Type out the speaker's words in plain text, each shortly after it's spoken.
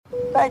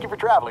Thank you for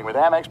traveling with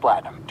Amex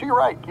Platinum. To your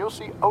right, you'll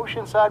see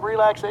oceanside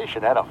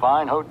relaxation at a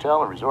fine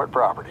hotel and resort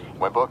property.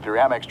 When booked through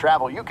Amex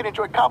Travel, you can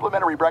enjoy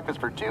complimentary breakfast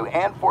for 2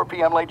 and 4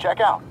 p.m. late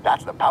checkout.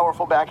 That's the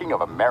powerful backing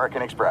of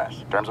American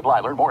Express. Terms apply.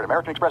 Learn more at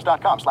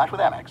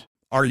americanexpress.com/withAmex.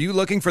 Are you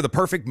looking for the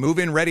perfect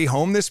move-in ready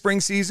home this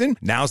spring season?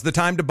 Now's the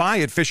time to buy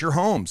at Fisher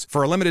Homes.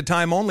 For a limited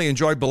time only,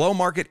 enjoy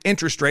below-market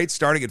interest rates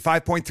starting at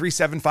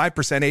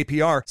 5.375%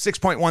 APR,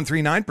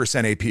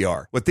 6.139%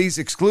 APR. With these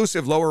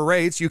exclusive lower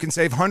rates, you can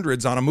save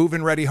hundreds on a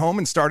move-in ready home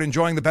and start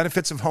enjoying the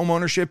benefits of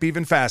homeownership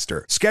even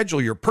faster.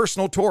 Schedule your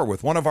personal tour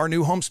with one of our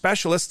new home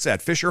specialists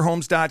at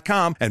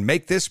FisherHomes.com and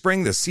make this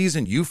spring the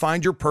season you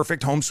find your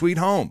perfect home sweet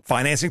home.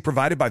 Financing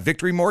provided by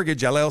Victory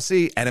Mortgage,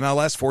 LLC,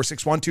 NMLS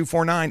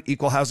 461249,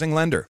 Equal Housing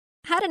Lender.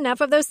 Had enough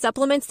of those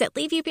supplements that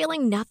leave you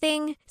feeling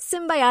nothing?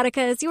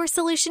 Symbiotica is your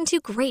solution to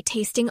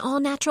great-tasting,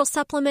 all-natural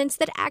supplements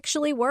that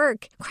actually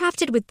work.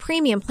 Crafted with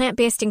premium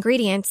plant-based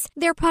ingredients,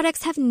 their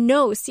products have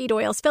no seed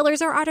oils,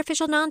 fillers, or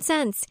artificial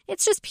nonsense.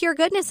 It's just pure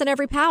goodness in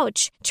every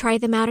pouch. Try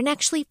them out and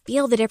actually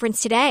feel the difference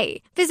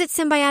today. Visit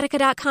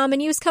Symbiotica.com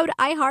and use code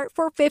IHEART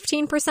for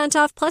 15%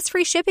 off plus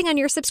free shipping on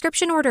your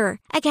subscription order.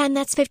 Again,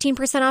 that's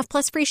 15% off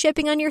plus free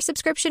shipping on your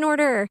subscription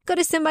order. Go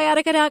to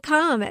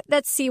Symbiotica.com.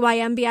 That's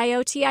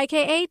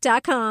CYMBIOTIKA.com.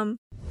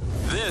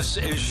 This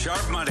is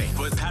Sharp Money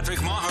with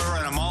Patrick Maher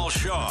and Amal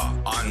Shaw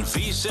on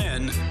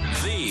VSiN,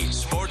 the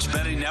Sports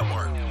Betting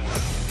Network.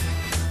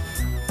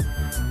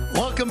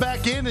 Welcome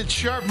back in. It's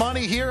Sharp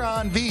Money here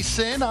on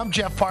VSiN. I'm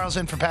Jeff Parles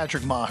in for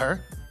Patrick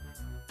Maher.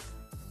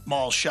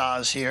 Amal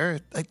Shaw's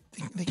here.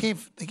 They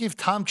gave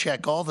Tom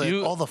Check all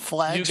the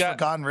flags for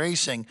Gone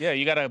Racing. Yeah,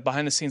 you got a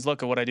behind the scenes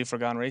look at what I do for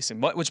Gone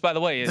Racing, which by the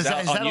way is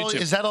out on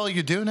YouTube. Is that all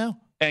you do now?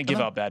 And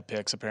give out bad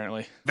picks,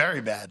 apparently. Very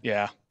bad.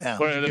 Yeah.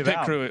 We're the pick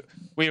crew.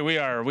 We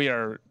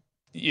are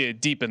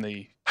deep in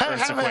the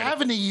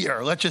having a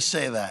year. Let's just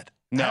say that.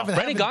 No,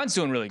 Brendan Gaughan's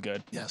doing really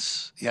good.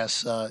 Yes.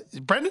 Is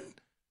Brendan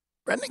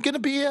gonna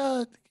be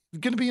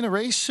in a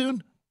race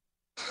soon?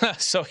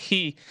 So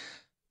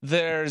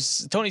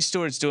there's Tony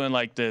Stewart's doing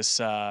like this.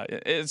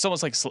 It's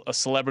almost like a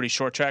celebrity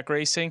short track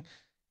racing.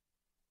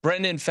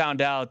 Brendan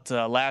found out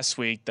last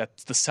week that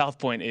the South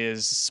Point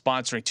is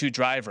sponsoring 2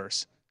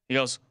 drivers. He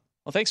goes,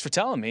 well, thanks for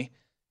telling me.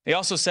 He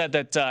also said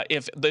that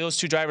if those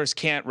 2 drivers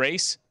can't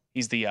race,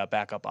 he's the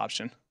backup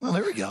option. Well,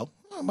 there we go.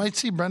 I might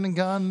see Brendan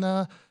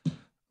Gaughan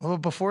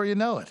before you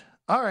know it.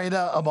 All right,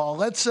 Amal,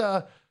 let's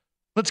go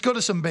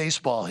to some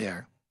baseball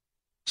here.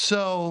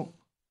 So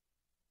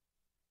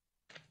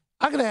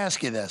I'm going to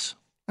ask you this.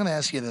 I'm going to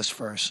ask you this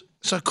first.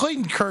 So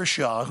Clayton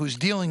Kershaw, who's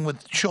dealing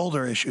with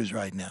shoulder issues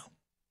right now,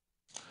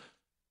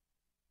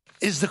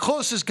 is the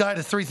closest guy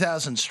to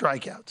 3,000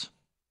 strikeouts.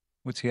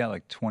 What's he at,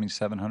 like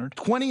 2,700?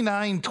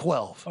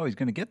 2912. Oh, he's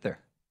going to get there.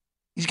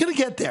 He's going to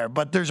get there,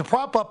 but there's a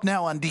prop up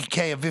now on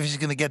DK of if he's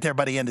going to get there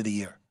by the end of the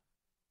year,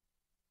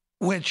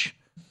 which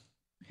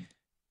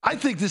I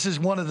think this is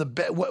one of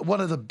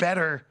the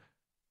better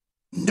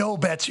no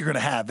bets you're going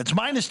to have. It's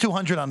minus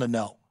 200 on the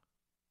no.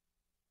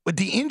 With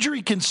the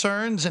injury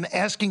concerns and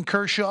asking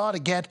Kershaw to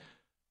get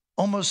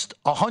almost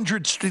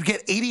 100, to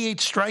get 88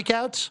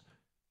 strikeouts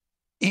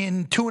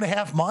in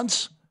 2.5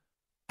 months,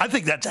 I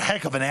think that's a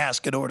heck of an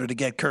ask in order to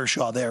get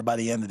Kershaw there by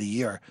the end of the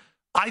year.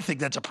 I think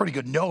that's a pretty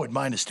good no at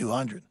minus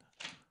 200.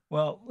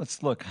 Well,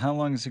 let's look. How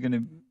long is he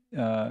going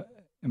to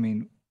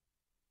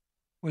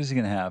what is he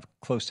going to have?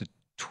 Close to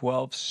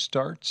 12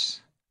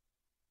 starts?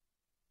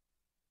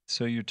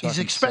 So you're talking he's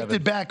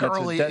expected back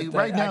early.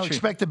 Right now,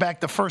 expected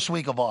back the first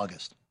week of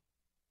August.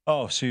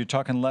 Oh, so you're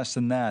talking less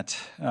than that.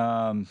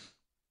 So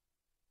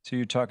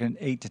you're talking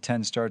 8 to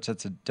 10 starts.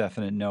 That's a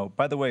definite no.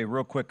 By the way,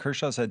 real quick,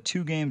 Kershaw's had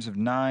 2 games of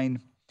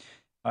 9.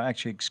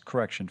 Actually,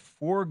 correction,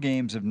 4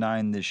 games of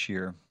 9 this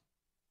year.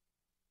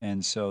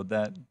 And so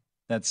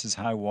that's his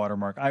high water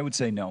mark. I would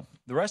say no.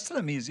 The rest of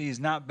them, he's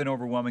not been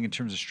overwhelming in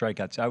terms of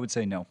strikeouts. I would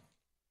say no.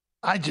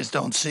 I just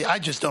don't see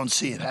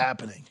it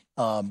happening.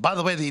 By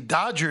the way, the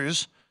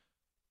Dodgers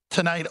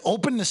tonight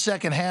opened the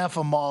second half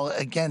of them all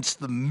against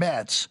the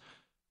Mets.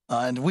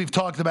 And we've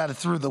talked about it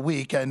through the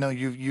week. I know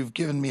you've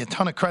given me a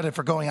ton of credit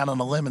for going out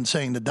on a limb and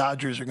saying the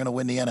Dodgers are going to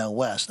win the NL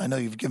West. I know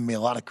you've given me a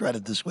lot of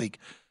credit this week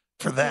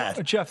for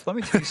that. Jeff, let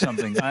me tell you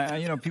something.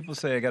 People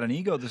say I got an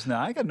ego, this and that.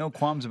 I got no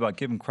qualms about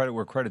giving credit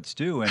where credit's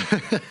due. And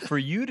for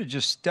you to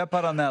just step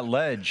out on that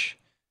ledge,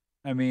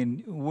 I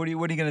mean, what are you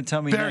going to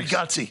tell me Very next?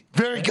 gutsy.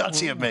 Very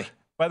gutsy of me.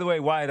 By the way,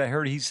 Wyatt, I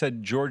heard he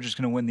said George is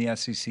going to win the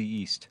SEC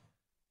East.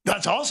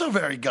 That's also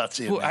very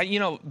gutsy.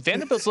 Well,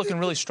 Vanderbilt's looking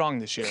really strong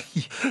this year.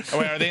 Oh,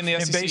 wait, are they in the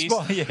SEC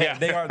baseball? East? Yeah,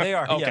 they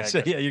are. Okay, yes.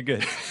 Yeah, you're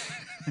good.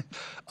 This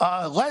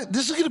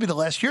is going to be the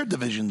last year of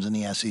divisions in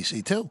the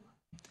SEC, too,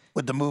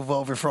 with the move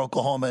over for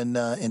Oklahoma and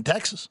in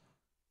Texas.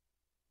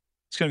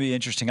 It's going to be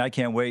interesting. I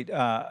can't wait.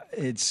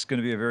 It's going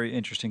to be a very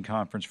interesting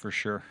conference for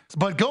sure.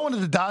 But going to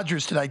the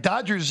Dodgers tonight,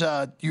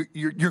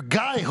 your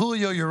guy,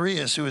 Julio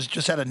Urias, who has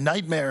just had a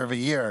nightmare of a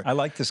year. I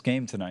like this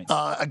game tonight.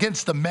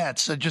 Against the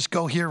Mets. Just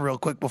go here real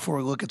quick before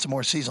we look at some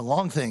more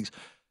season-long things.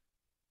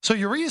 So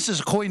Urias is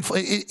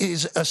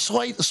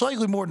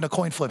slightly more than a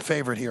coin flip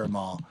favorite here,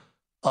 Amal.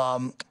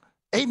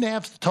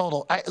 8.5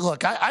 total.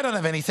 I don't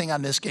have anything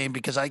on this game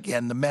because,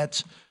 again, the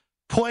Mets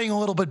playing a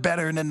little bit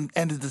better and then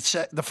ended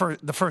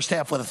the first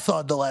half with a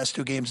thud the last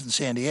two games in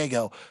San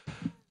Diego.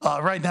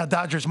 Right now,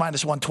 Dodgers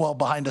minus 112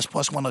 behind us,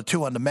 plus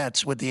 102 on the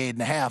Mets with the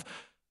 8.5.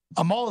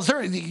 Amal,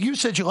 you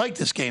said you like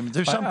this game.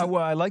 There's something.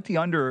 Well, I like the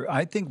under.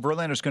 I think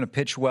Verlander's going to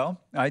pitch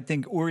well. I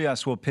think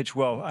Urias will pitch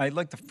well. I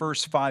like the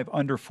first 5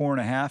 under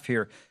 4.5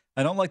 here.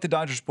 I don't like the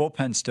Dodgers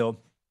bullpen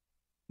still.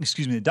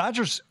 Excuse me. The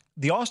Dodgers,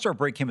 the All-Star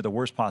break came at the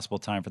worst possible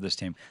time for this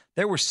team.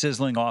 They were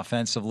sizzling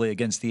offensively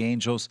against the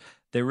Angels.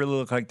 They really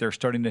look like they're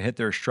starting to hit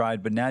their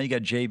stride. But now you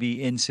got JV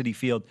in Citi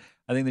Field.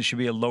 I think this should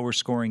be a lower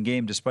scoring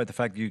game, despite the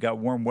fact that you got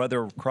warm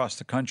weather across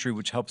the country,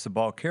 which helps the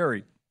ball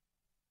carry.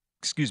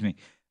 Excuse me.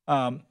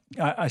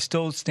 I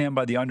still stand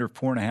by the under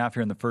 4.5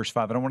 here in the first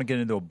 5. I don't want to get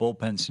into a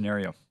bullpen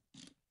scenario.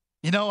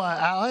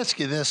 I'll ask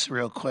you this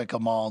real quick,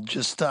 Amal.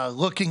 Just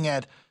looking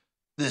at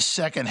this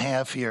second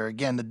half here,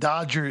 again, the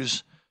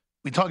Dodgers,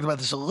 we talked about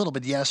this a little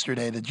bit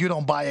yesterday, that you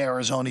don't buy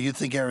Arizona. You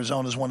think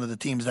Arizona is one of the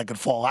teams that could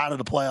fall out of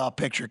the playoff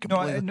picture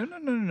completely.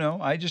 No.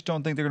 I just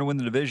don't think they're going to win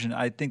the division.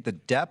 I think the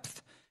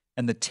depth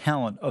and the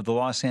talent of the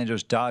Los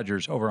Angeles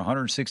Dodgers over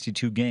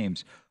 162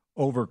 games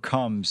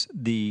overcomes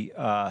the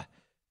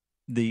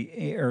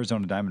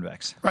Arizona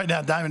Diamondbacks. Right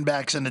now,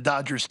 Diamondbacks and the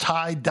Dodgers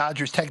tied.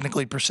 Dodgers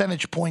technically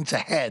percentage points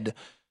ahead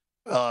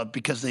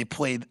because they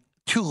played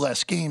 2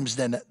 less games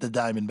than the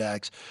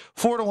Diamondbacks.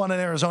 4-1 in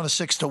Arizona,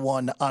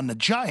 6-1 on the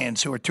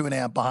Giants, who are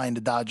 2.5 behind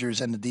the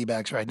Dodgers and the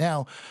D-backs right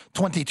now.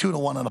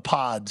 22-1 on the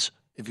Pods,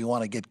 if you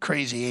want to get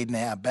crazy,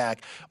 8.5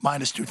 back.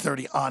 Minus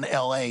 230 on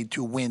LA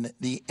to win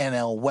the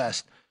NL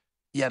West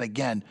yet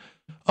again.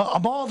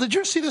 Amal, did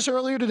you see this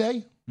earlier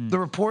today? The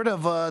report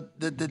of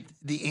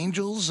the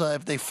Angels,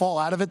 if they fall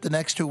out of it the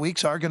next 2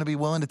 weeks, are going to be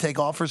willing to take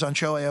offers on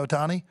Shohei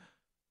Ohtani.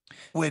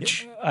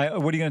 Which what are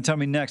you going to tell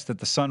me next? That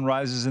the sun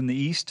rises in the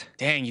east?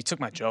 Dang, you took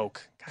my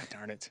joke. God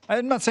darn it.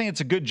 I'm not saying it's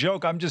a good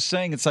joke. I'm just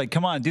saying it's like,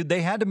 come on, dude.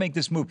 They had to make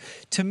this move.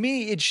 To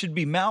me, it should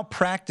be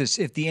malpractice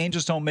if the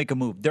Angels don't make a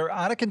move. They're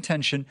out of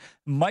contention.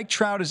 Mike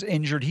Trout is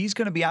injured. He's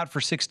going to be out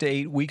for 6 to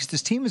 8 weeks.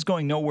 This team is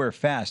going nowhere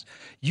fast.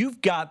 You've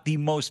got the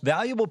most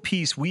valuable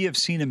piece we have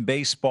seen in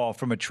baseball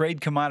from a trade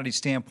commodity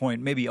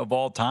standpoint, maybe of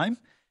all time,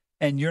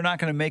 and you're not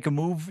going to make a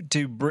move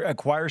to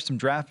acquire some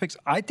draft picks.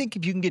 I think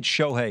if you can get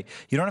Shohei,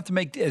 you don't have to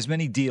make as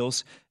many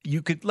deals.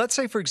 You could, let's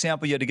say, for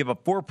example, you had to give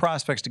up 4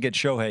 prospects to get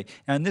Shohei.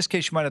 And in this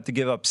case, you might have to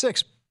give up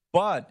 6.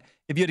 But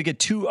if you had to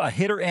get a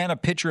hitter and a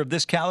pitcher of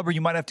this caliber, you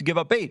might have to give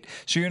up 8.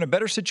 So you're in a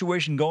better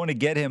situation going to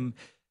get him.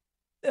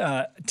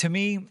 To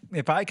me,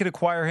 if I could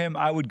acquire him,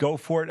 I would go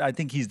for it. I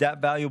think he's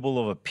that valuable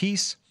of a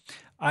piece.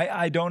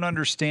 I don't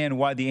understand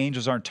why the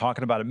Angels aren't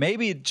talking about it.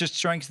 Maybe it just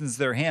strengthens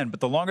their hand,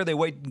 but the longer they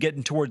wait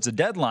getting towards the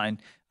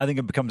deadline, I think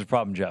it becomes a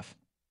problem, Jeff.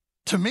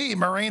 To me,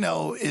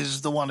 Moreno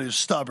is the one who's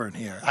stubborn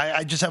here.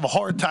 I just have a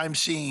hard time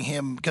seeing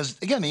him because,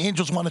 again, the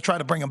Angels want to try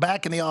to bring him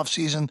back in the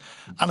offseason.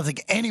 I don't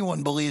think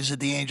anyone believes that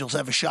the Angels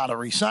have a shot of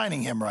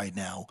re-signing him right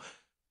now.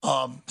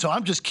 So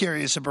I'm just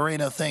curious if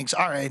Moreno thinks,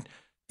 all right,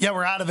 yeah,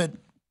 we're out of it.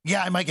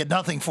 Yeah, I might get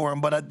nothing for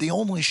him, but the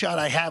only shot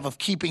I have of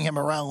keeping him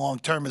around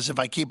long-term is if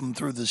I keep him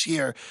through this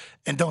year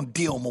and don't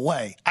deal him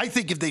away. I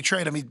think if they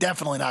trade him, he's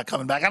definitely not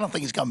coming back. I don't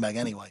think he's coming back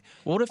anyway.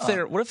 What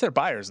if they're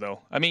buyers, though?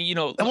 I mean,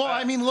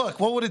 look,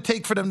 what would it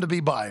take for them to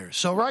be buyers?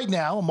 So right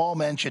now, Amal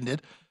mentioned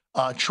it,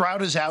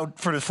 Trout is out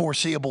for the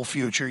foreseeable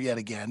future yet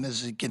again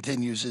as he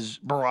continues his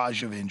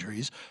barrage of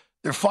injuries.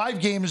 They're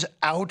 5 games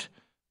out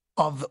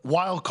of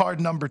wild card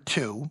number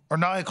 2, or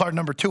wild card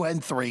number 2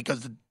 and 3, because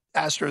the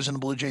Astros and the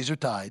Blue Jays are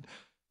tied.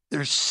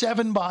 They're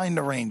 7 behind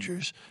the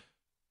Rangers.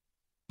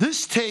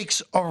 This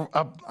takes,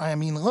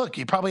 look,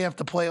 you probably have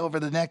to play over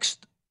the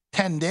next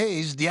 10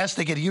 days. Yes,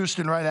 they get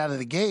Houston right out of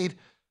the gate,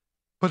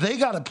 but they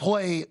got to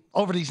play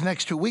over these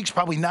next 2 weeks,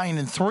 probably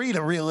 9-3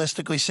 to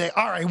realistically say,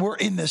 all right, we're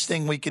in this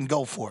thing, we can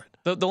go for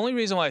it. The only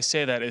reason why I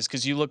say that is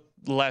because you look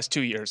the last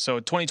 2 years. So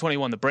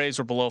 2021, the Braves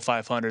were below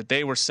 500.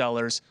 They were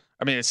sellers.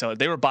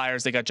 They were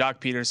buyers. They got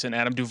Jock Peterson,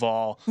 Adam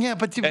Duvall. Yeah,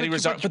 but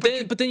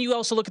then you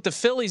also look at the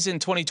Phillies in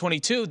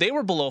 2022. They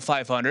were below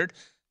 500.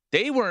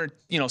 They weren't,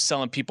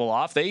 selling people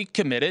off. They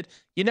committed.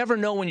 You never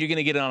know when you're going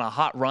to get on a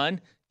hot run.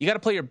 You got to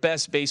play your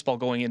best baseball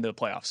going into the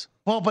playoffs.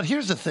 Well, but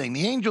here's the thing: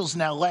 the Angels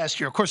now last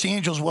year. Of course, the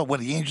Angels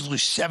the Angels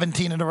lose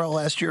 17 in a row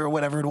last year or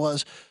whatever it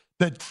was.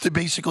 That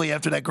basically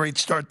after that great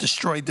start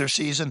destroyed their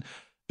season.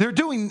 They're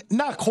doing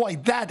not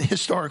quite that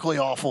historically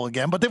awful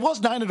again, but they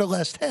was 9 of their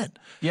last 10.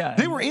 Yeah,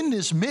 they were in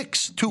this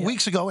mix 2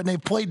 weeks ago, and they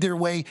played their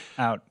way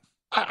out.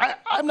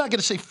 I'm not going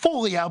to say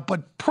fully out,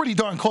 but pretty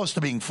darn close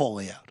to being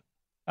fully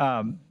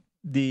out.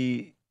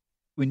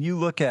 When you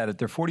look at it,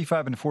 they're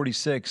 45 and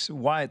 46.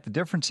 Wyatt, the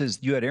difference is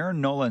you had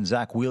Aaron Nola and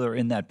Zach Wheeler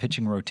in that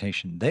pitching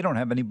rotation. They don't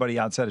have anybody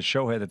outside of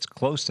Shohei that's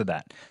close to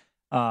that.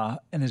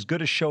 And as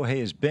good as Shohei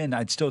has been,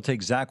 I'd still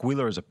take Zach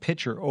Wheeler as a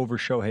pitcher over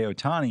Shohei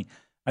Ohtani.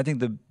 I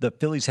think the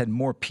Phillies had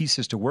more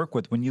pieces to work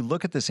with. When you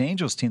look at this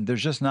Angels team,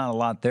 there's just not a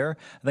lot there.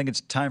 I think it's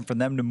time for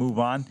them to move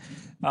on.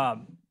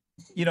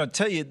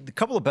 Tell you the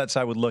couple of bets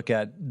I would look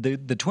at.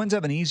 The Twins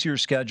have an easier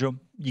schedule.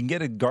 You can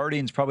get a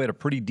Guardians probably at a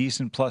pretty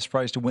decent plus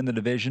price to win the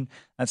division.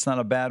 That's not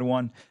a bad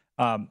one.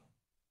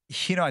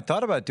 I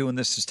thought about doing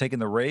this, just taking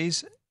the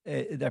Rays.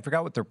 I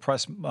forgot what their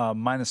price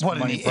minus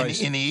money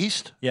price in the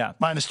East. Yeah,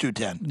 minus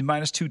 210.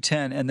 Minus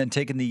 210, and then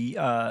taking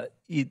the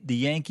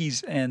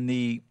Yankees and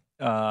the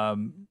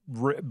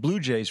Blue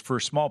Jays for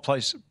a small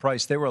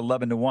price. They were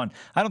 11-1.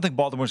 I don't think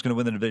Baltimore's going to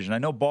win the division. I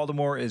know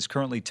Baltimore is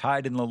currently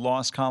tied in the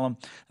loss column.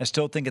 I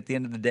still think at the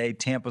end of the day,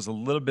 Tampa's a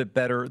little bit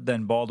better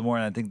than Baltimore,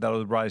 and I think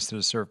that'll rise to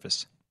the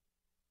surface.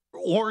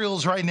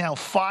 Orioles right now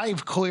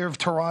 5 clear of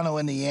Toronto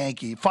and the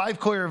Yankees. 5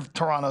 clear of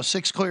Toronto,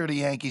 6 clear of the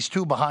Yankees,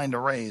 2 behind the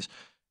Rays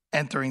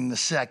entering the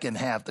second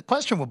half. The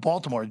question with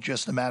Baltimore is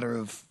just a matter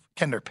of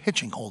can their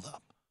pitching hold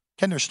up?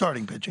 Can their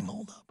starting pitching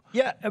hold up?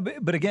 Yeah,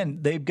 but again,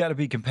 they've got to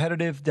be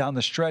competitive down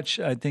the stretch.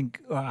 I think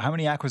how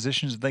many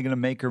acquisitions are they going to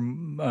make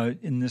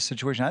in this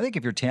situation? I think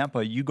if you're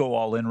Tampa, you go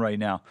all in right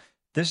now.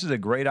 This is a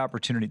great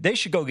opportunity. They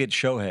should go get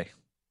Shohei.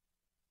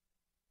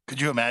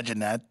 Could you imagine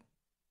that?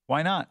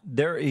 Why not?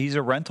 He's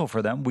a rental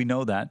for them. We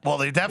know that. Well,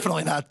 they're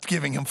definitely not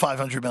giving him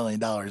 $500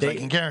 million. I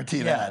can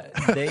guarantee that.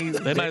 They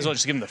might as well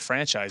just give him the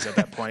franchise at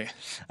that point.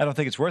 I don't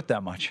think it's worth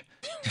that much.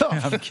 No.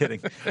 I'm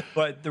kidding.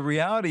 But the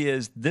reality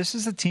is this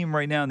is a team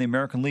right now in the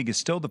American League is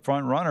still the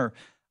front runner.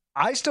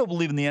 I still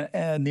believe in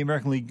the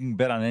American League. You can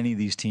bet on any of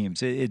these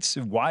teams. It's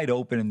wide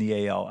open in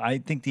the AL. I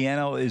think the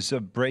NL is a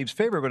Braves'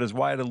 favorite, but as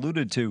Wyatt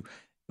alluded to,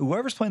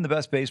 whoever's playing the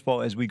best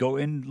baseball as we go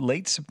in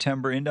late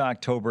September into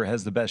October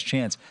has the best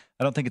chance.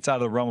 I don't think it's out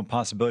of the realm of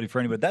possibility for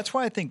anybody. That's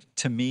why I think,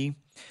 to me,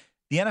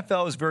 the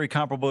NFL is very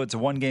comparable. It's a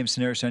one-game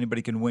scenario, so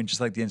anybody can win,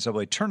 just like the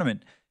NCAA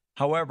tournament.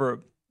 However,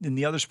 in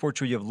the other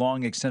sports where you have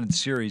long, extended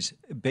series,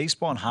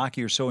 baseball and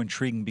hockey are so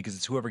intriguing because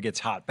it's whoever gets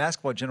hot.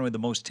 Basketball, generally, the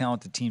most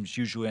talented teams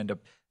usually end up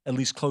at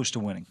least close to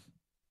winning.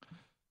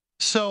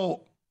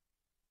 So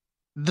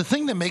the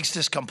thing that makes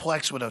this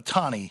complex with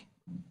Ohtani,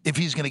 if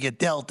he's going to get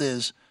dealt,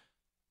 is –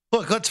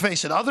 look, let's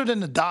face it, other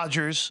than the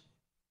Dodgers,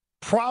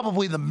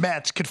 probably the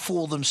Mets could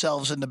fool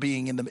themselves into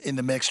being in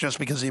the mix just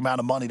because of the amount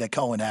of money that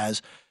Cohen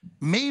has.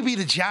 Maybe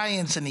the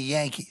Giants and the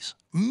Yankees,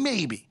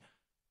 maybe,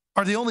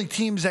 are the only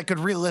teams that could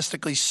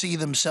realistically see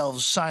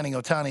themselves signing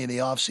Ohtani in the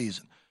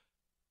offseason.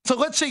 So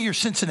let's say you're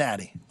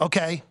Cincinnati,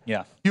 okay?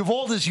 Yeah. You have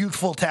all this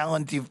youthful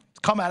talent. You've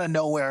come out of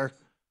nowhere.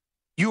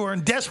 You are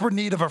in desperate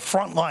need of a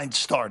frontline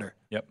starter.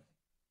 Yep.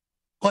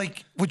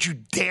 Like, would you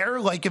dare?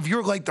 Like, if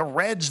you're like the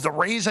Reds, the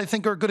Rays, I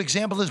think, are a good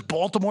example of this.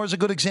 Baltimore is a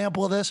good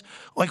example of this.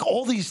 Like,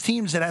 all these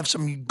teams that have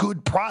some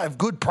good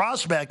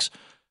prospects,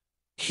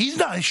 he's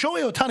not.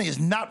 Shohei Ohtani is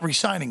not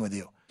re-signing with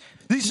you.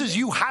 This is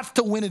you have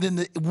to win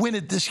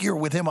it this year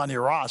with him on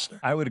your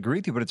roster. I would agree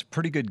with you, but it's a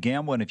pretty good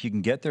gamble, and if you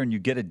can get there and you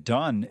get it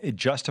done, it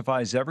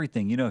justifies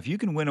everything. If you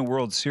can win a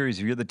World Series,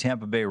 if you're the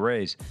Tampa Bay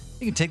Rays,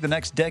 you can take the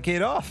next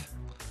decade off.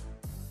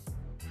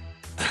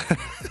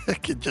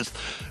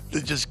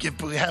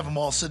 Have them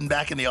all sitting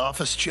back in the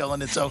office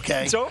chilling. It's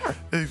okay. It's over.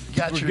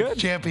 Got your good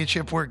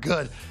championship. We're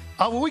good.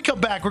 When we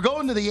come back, we're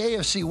going to the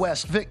AFC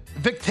West. Vic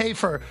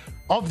Tafur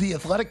of The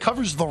Athletic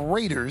covers the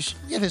Raiders.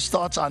 We'll get his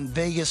thoughts on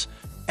Vegas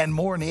and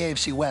more in the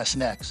AFC West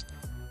next.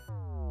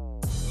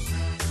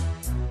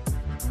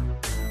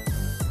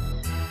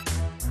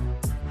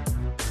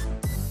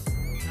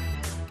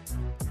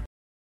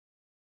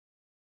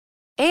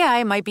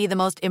 AI might be the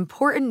most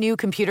important new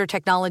computer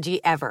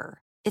technology ever.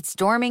 It's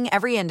storming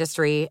every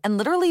industry, and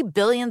literally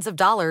billions of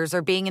dollars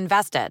are being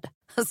invested.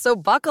 So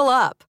buckle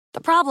up.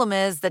 The problem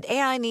is that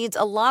AI needs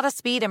a lot of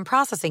speed and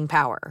processing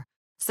power.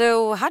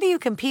 So how do you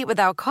compete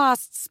without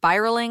costs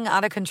spiraling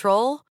out of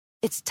control?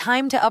 It's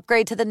time to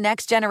upgrade to the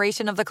next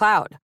generation of the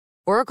cloud.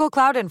 Oracle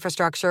Cloud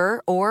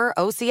Infrastructure, or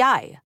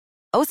OCI.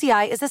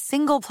 OCI is a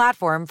single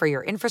platform for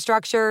your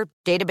infrastructure,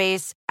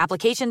 database,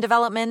 application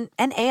development,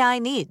 and AI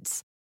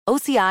needs.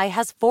 OCI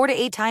has 4 to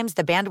 8 times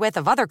the bandwidth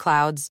of other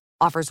clouds,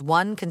 offers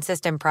one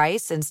consistent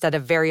price instead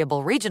of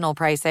variable regional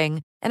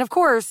pricing, and of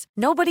course,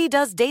 nobody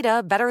does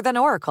data better than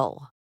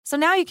Oracle. So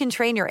now you can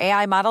train your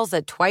AI models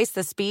at twice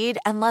the speed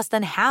and less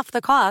than half the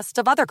cost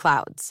of other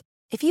clouds.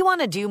 If you want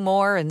to do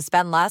more and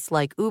spend less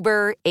like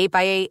Uber,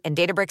 8x8, and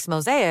Databricks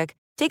Mosaic,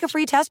 take a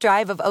free test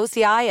drive of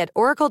OCI at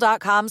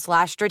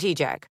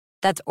oracle.com/strategic.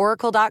 That's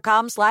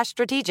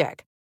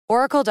oracle.com/strategic.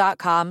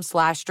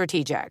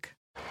 Oracle.com/strategic.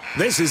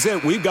 This is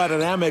it. We've got an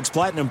Amex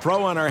Platinum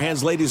Pro on our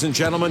hands, ladies and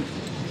gentlemen.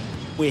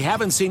 We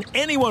haven't seen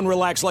anyone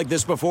relax like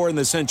this before in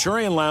the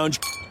Centurion Lounge.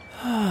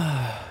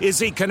 Is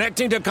he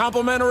connecting to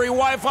complimentary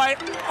Wi-Fi?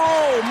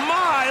 Oh,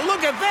 my.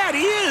 Look at that.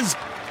 He is.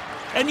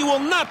 And you will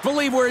not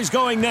believe where he's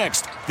going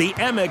next. The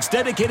Amex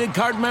dedicated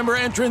card member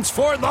entrance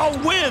for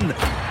the win.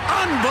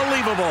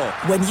 Unbelievable.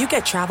 When you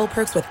get travel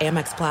perks with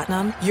Amex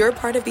Platinum, you're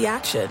part of the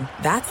action.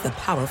 That's the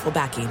powerful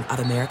backing of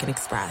American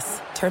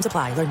Express. Terms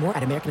apply. Learn more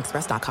at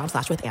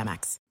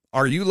americanexpress.com/withAmex.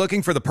 Are you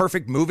looking for the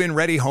perfect move-in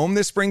ready home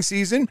this spring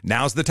season?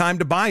 Now's the time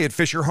to buy at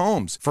Fisher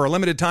Homes. For a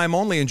limited time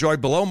only, enjoy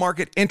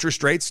below-market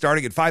interest rates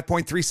starting at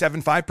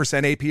 5.375%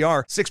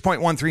 APR,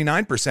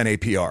 6.139%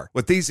 APR.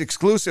 With these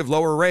exclusive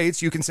lower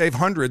rates, you can save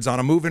hundreds on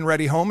a move-in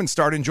ready home and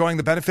start enjoying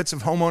the benefits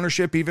of home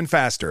ownership even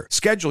faster.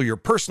 Schedule your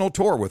personal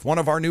tour with one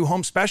of our new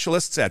home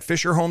specialists at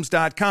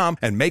FisherHomes.com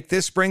and make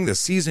this spring the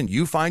season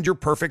you find your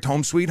perfect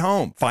home sweet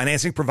home.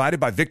 Financing provided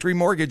by Victory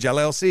Mortgage,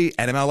 LLC,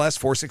 NMLS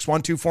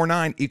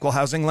 461249, Equal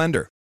Housing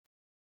Lender.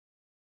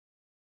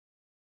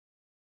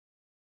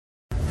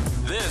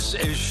 This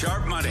is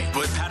Sharp Money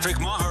with Patrick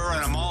Maher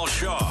and Amal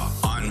Shaw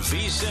on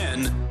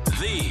VSiN,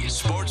 the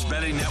Sports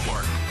Betting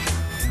Network.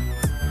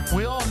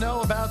 We all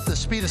know about the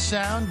speed of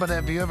sound, but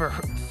have you ever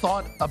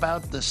thought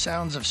about the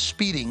sounds of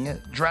speeding?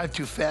 Drive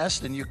too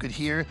fast and you could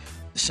hear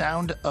the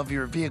sound of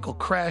your vehicle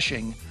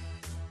crashing.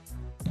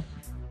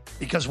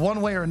 Because one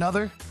way or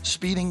another,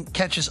 speeding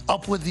catches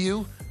up with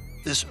you.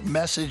 This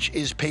message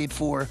is paid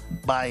for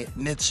by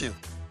Nitsu.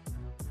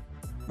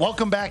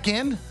 Welcome back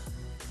in.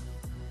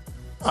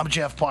 I'm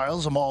Jeff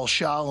Parles. Amal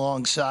Shaw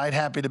alongside.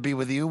 Happy to be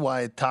with you.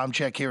 Wyatt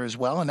Tomchek here as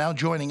well. And now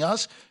joining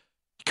us,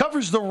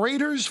 covers the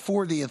Raiders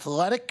for The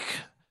Athletic.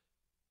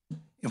 You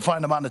can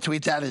find him on the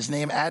tweets at his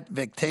name, at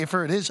Vic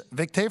Tafur. It is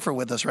Vic Tafur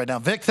with us right now.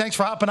 Vic, thanks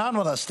for hopping on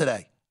with us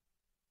today.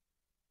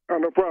 Oh,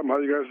 no problem. How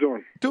you guys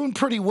doing? Doing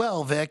pretty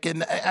well, Vic.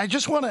 And I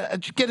just want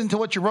to get into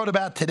what you wrote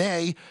about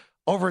today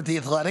over at The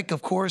Athletic.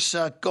 Of course,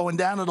 going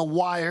down to the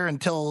wire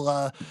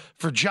until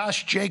for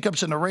Josh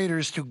Jacobs and the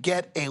Raiders to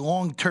get a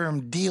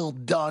long-term deal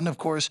done. Of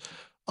course,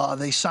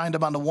 they signed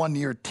him on the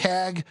one-year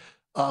tag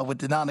with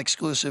the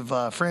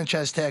non-exclusive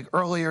franchise tag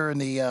earlier in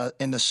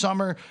the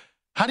summer.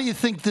 How do you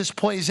think this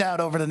plays out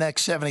over the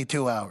next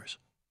 72 hours?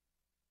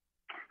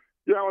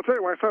 Yeah, I'll tell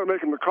you, when I started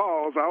making the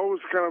calls, I was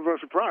kind of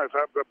surprised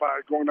by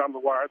going down the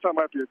wire. I thought it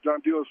might be a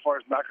done deal as far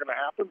as not going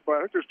to happen, but I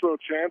think there's still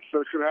a chance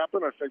that it could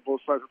happen. I think both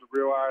sides have to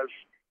realize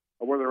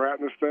where they're at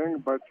in this thing,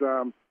 but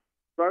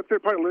I'd say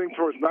probably leaning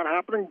towards not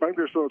happening, but I think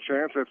there's still a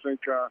chance. I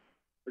think,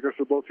 like I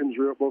said, both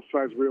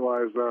sides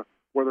realize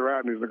where they're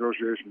at in these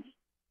negotiations.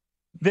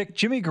 Vic,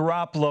 Jimmy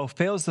Garoppolo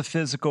fails the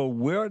physical.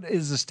 Where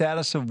is the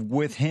status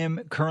with him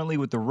currently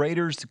with the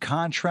Raiders, the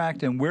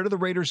contract, and where do the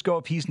Raiders go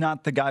if he's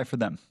not the guy for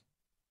them?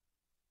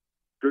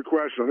 Good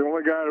question. The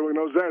only guy who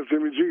knows that is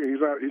Jimmy G. He's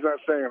not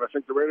saying it. I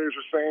think the Raiders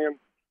are saying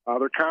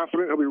they're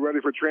confident he'll be ready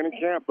for training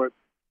camp, but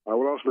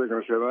what else are they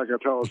going to say? They're not going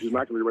to tell us he's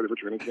not going to be ready for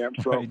training camp.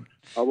 So right.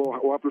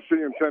 We'll have to see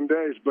in 10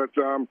 days. But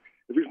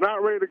if he's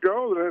not ready to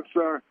go, then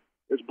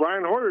it's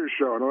Brian Hoyer's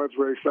show. I know that's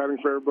very exciting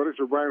for everybody.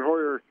 So Brian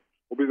Hoyer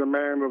will be the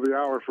man of the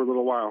hour for a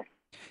little while.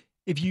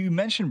 If you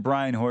mentioned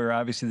Brian Hoyer,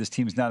 obviously this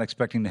team's not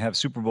expecting to have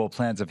Super Bowl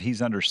plans if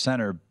he's under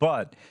center.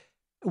 But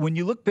when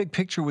you look big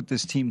picture with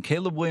this team,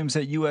 Caleb Williams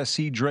at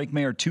USC, Drake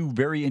May are two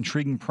very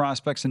intriguing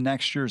prospects in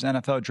next year's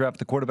NFL draft,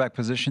 the quarterback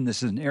position.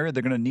 This is an area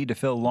they're going to need to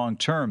fill long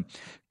term.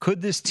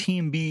 Could this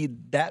team be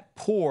that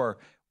poor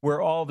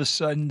where all of a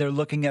sudden they're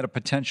looking at a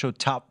potential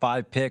top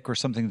 5 pick or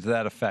something to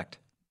that effect?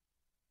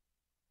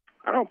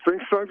 I don't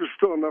think so. There's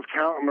still enough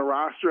talent on the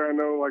roster. I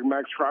know, like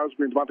Max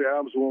Crosby and Devontae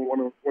Adams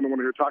want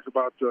to hear talk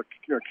about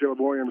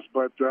Caleb Williams,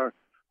 but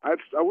I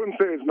wouldn't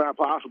say it's not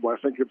possible. I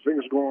think if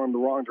things are going in the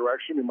wrong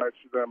direction, you might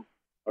see them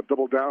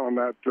double down on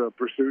that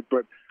pursuit.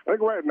 But I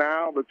think right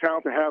now, the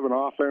talent they have in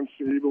offense,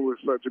 even with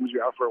Jimmy G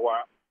out for a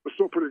while, is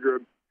still pretty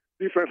good.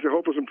 Defense, I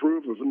hope, has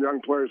improved with some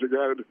young players they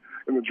got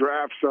in the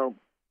draft. So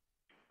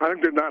I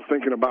think they're not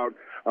thinking about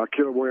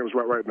Caleb Williams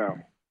right now.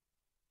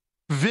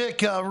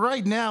 Vic,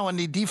 right now in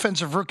the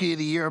Defensive Rookie of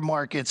the Year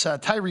markets,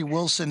 Tyree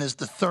Wilson is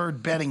the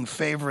third betting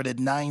favorite at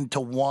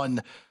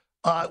 9-1.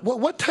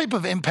 What type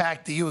of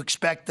impact do you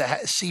expect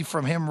to see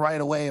from him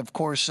right away? Of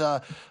course,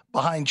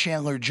 behind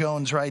Chandler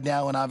Jones right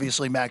now, and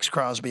obviously Max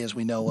Crosby, as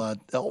we know,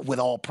 with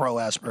all-pro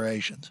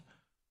aspirations.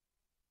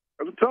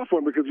 It's a tough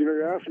one because,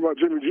 you asked about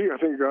Jimmy G. I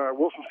think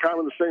Wilson's kind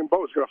of in the same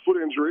boat. He's got a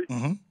foot injury.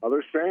 Mm-hmm.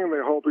 They're saying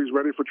they hope he's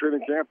ready for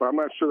training camp, but I'm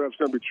not sure that's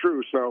going to be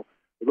true. So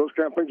those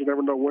kind of things, you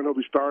never know when he'll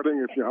be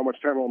starting, how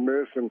much time he'll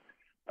miss, and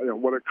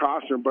what it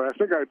costs him. But I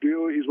think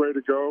ideally he's ready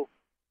to go.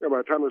 By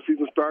the time the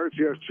season starts,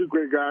 he has two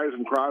great guys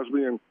in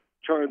Crosby and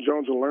Chandler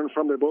Jones to learn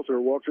from. They both are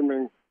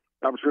welcoming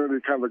opportunity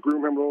to kind of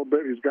groom him a little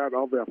bit. He's got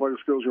all the athletic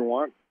skills you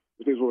want.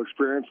 He needs a little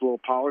experience, a little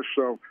polish.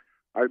 So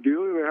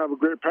ideally they have a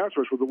great pass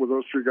rush with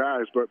those three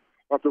guys, but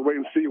we'll have to wait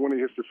and see when he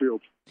hits the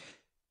field.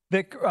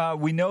 Vic,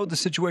 we know the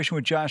situation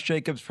with Josh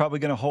Jacobs probably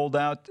going to hold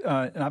out,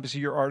 and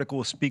obviously your article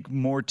will speak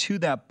more to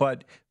that.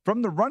 But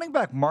from the running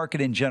back market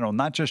in general,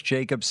 not just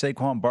Jacobs,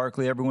 Saquon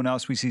Barkley, everyone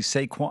else, we see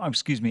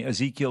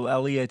Ezekiel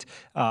Elliott,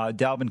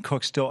 Dalvin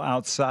Cook still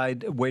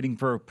outside waiting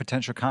for a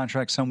potential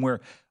contract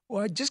somewhere.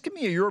 Well, just give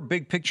me your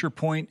big picture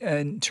point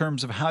in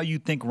terms of how you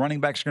think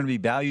running backs are going to be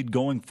valued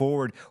going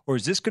forward, or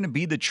is this going to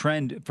be the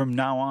trend from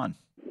now on?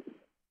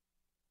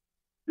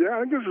 Yeah, I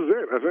think this is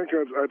it. I think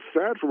it's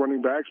sad for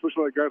running backs,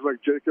 especially like guys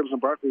like Jacobs and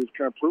Barkley who's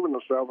kind of proven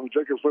themselves. And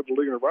Jacobs led the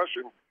league in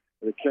rushing,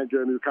 and he can't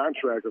get a new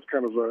contract. It's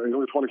kind of he's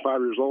only 25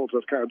 years old, so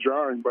that's kind of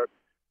jarring. But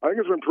I think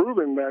it's been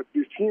proven that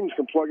these teams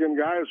can plug in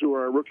guys who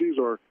are rookies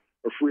or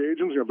free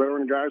agents,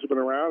 veteran guys who've been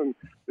around, and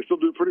they still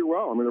do pretty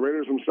well. I mean, the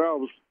Raiders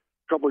themselves,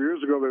 a couple of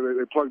years ago,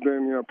 they plugged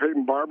in,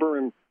 Peyton Barber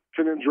and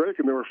Kenyon Drake,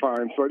 and they were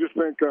fine. So I just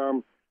think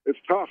it's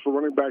tough for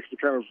running backs to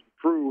kind of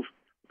prove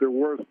they're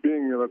worth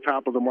being the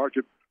top of the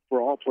market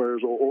for all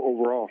players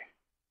overall.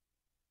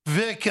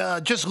 Vic,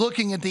 just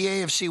looking at the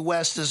AFC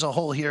West as a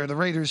whole here, the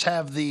Raiders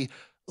have the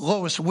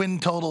lowest win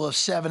total of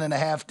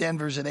 7.5.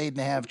 Denver's at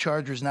 8.5.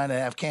 Chargers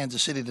 9.5.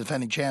 Kansas City,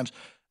 defending champs,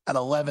 at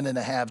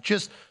 11.5.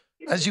 Just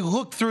as you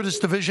look through this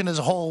division as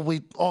a whole,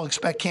 we all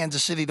expect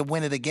Kansas City to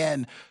win it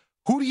again.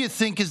 Who do you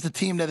think is the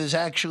team that is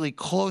actually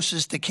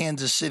closest to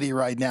Kansas City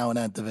right now in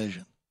that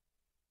division?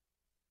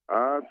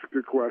 That's a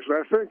good question.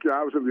 I think the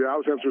obvious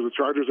answer is the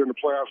Chargers in the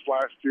playoffs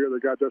last year. They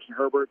got Justin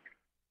Herbert.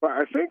 But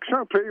I think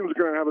Sean Payton's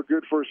going to have a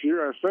good first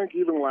year. I think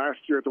even last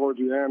year towards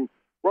the end,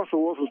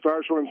 Russell Wilson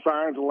started showing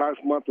signs in the last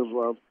month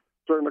of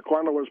starting to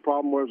quantify what his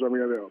problem was. I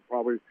mean,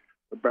 probably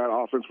a bad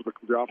offense with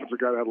the offensive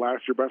guy that had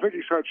last year. But I think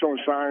he started showing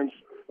signs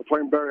of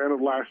playing better end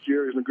of last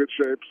year. He's in good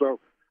shape. So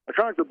I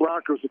kind of like the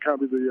Broncos to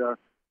kind of be the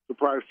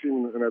surprise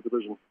team in that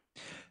division.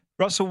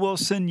 Russell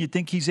Wilson, you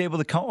think he's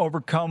able to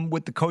overcome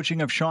with the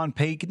coaching of Sean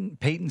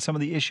Payton some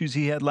of the issues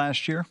he had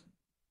last year?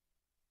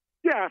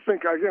 Yeah, I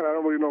think, again, I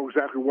don't really know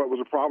exactly what was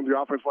the problem with the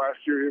offense last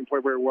year. He didn't play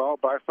very well,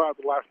 but I thought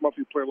the last month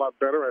he played a lot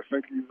better. I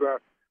think he's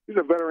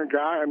a veteran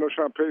guy. I know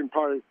Sean Payton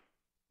probably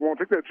won't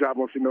take that job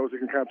unless he knows he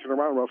can kind of turn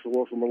around Russell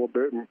Wilson a little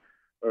bit, and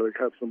they've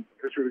had some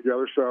history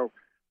together. So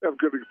they have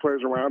good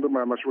players around him.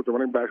 I'm not sure what the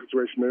running back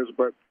situation is,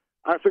 but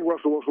I think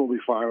Russell Wilson will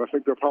be fine. I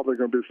think they're probably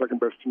going to be the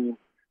second-best team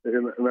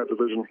in that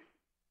division.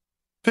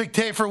 Vic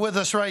Tafur with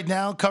us right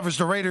now, covers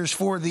the Raiders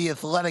for The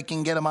Athletic.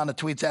 And get him on the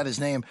tweets at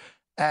his name,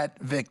 at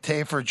Vic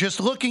Tafur.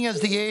 Just looking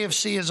as the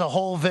AFC as a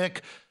whole,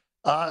 Vic,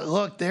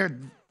 look, they're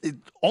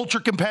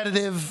ultra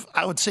competitive.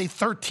 I would say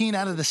 13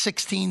 out of the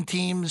 16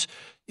 teams,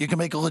 you can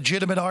make a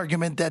legitimate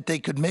argument that they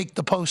could make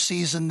the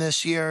postseason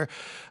this year.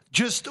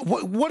 Just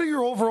what are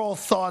your overall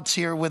thoughts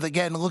here with,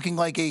 again, looking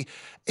like a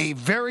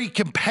very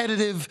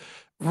competitive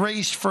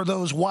race for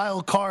those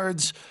wild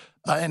cards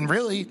and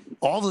really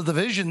all the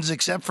divisions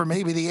except for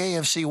maybe the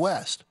AFC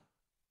West?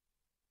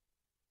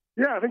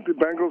 Yeah, I think the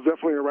Bengals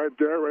definitely are right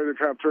there, ready to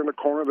kind of turn the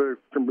corner.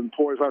 They've been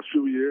poised last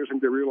few years, and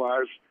they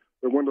realize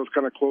the window's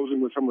kind of closing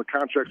with some of the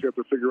contracts they have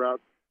to figure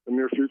out in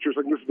the near future.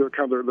 So I think this is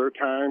their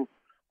time.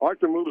 I like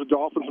the moves the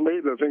Dolphins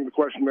made. I think the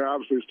question there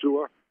obviously is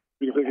Tua.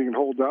 Do you think he can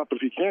hold up? But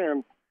if he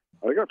can,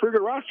 they got a pretty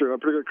good roster, a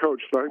pretty good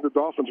coach. So I think the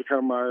Dolphins are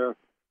kind of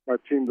my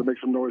team to make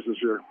some noise this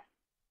year.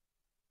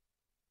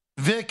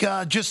 Vic,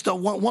 just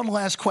one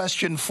last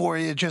question for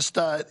you, just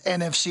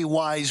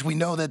NFC-wise. We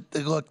know that,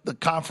 the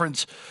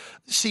conference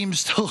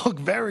seems to look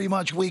very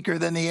much weaker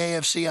than the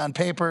AFC on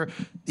paper.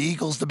 The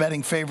Eagles, the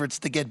betting favorites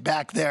to get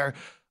back there.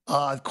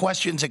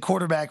 Questions at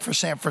quarterback for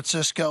San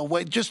Francisco.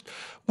 What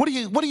are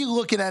you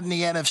looking at in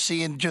the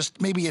NFC, and just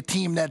maybe a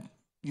team that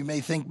you may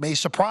think may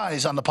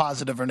surprise on the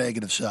positive or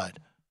negative side?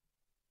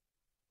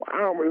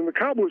 I mean, the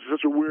Cowboys are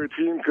such a weird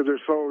team because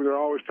they're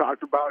always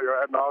talked about,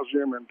 ad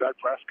nauseum, and Dak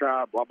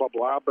Prescott, blah, blah,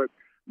 blah. But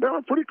they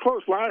were pretty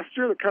close last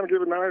year. They're kind of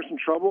giving Niners some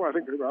trouble. I'm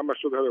not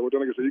sure how they were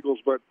done against the Eagles,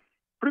 but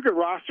pretty good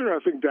roster. I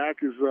think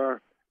Dak is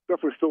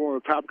definitely still one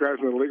of the top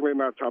guys in the league. Maybe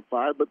not top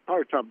 5, but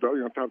probably top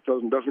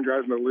dozen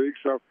guys in the league.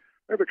 So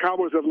I think the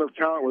Cowboys have enough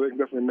talent where they can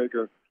definitely make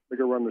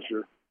a run this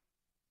year.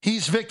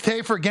 He's Vic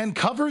Tafur, again,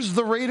 covers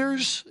the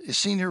Raiders, a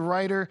senior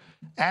writer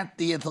at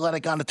The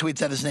Athletic, on the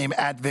tweets at his name,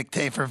 at Vic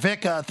Tafur.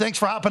 Vic, thanks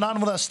for hopping on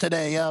with us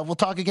today. We'll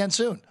talk again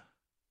soon.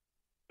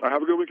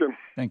 Have a good weekend.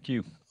 Thank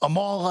you.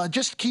 Amal,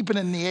 just keeping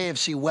in the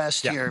AFC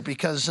West here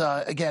because,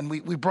 again,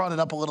 we brought it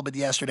up a little bit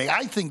yesterday.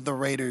 I think the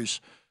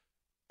Raiders,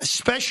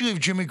 especially if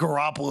Jimmy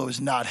Garoppolo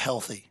is not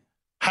healthy,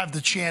 have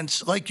the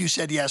chance, like you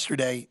said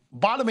yesterday,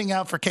 bottoming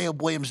out for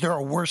Caleb Williams. There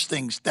are worse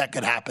things that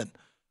could happen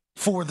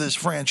for this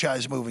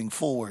franchise moving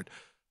forward.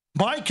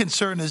 My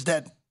concern is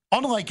that,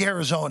 unlike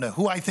Arizona,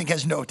 who I think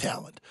has no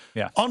talent,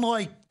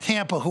 unlike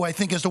Tampa, who I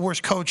think is the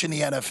worst coach in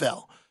the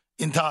NFL,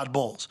 in Todd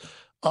Bowles,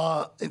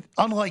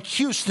 unlike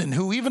Houston,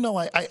 who, even though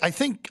I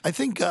think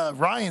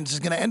Ryans is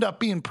going to end up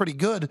being pretty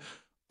good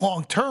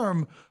long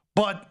term,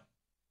 but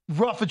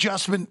rough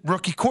adjustment,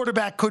 rookie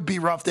quarterback could be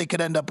rough. They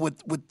could end up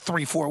with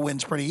 3-4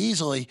 wins pretty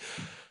easily.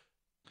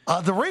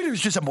 The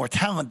Raiders just have more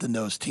talent than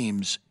those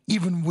teams,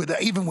 even with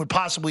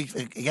possibly,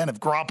 again, if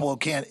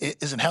Garoppolo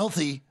isn't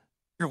healthy,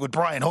 with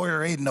Brian Hoyer,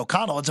 Aiden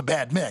O'Connell, it's a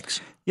bad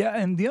mix. Yeah,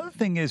 and the other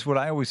thing is what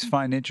I always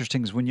find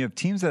interesting is when you have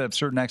teams that have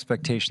certain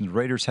expectations.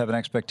 Raiders have an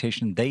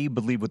expectation. They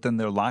believe within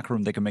their locker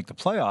room they can make the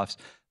playoffs.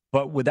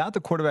 But without the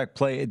quarterback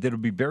play, it'll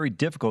be very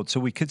difficult. So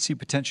we could see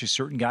potentially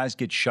certain guys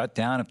get shut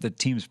down if the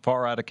team's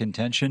far out of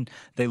contention.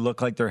 They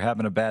look like they're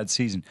having a bad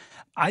season.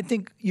 I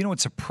think,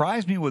 what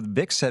surprised me what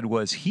Vic said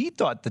was he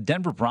thought the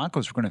Denver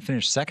Broncos were going to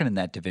finish second in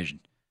that division.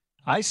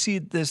 I see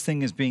this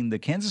thing as being the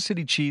Kansas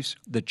City Chiefs,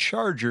 the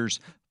Chargers,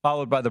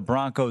 followed by the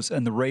Broncos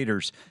and the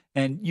Raiders.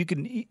 And you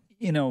can,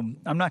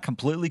 I'm not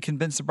completely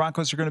convinced the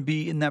Broncos are going to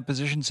be in that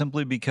position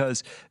simply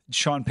because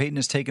Sean Payton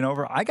has taken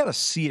over. I got to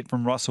see it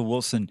from Russell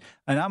Wilson.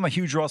 And I'm a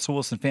huge Russell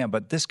Wilson fan,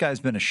 but this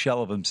guy's been a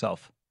shell of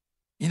himself.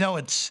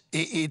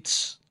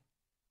 It's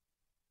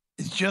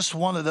just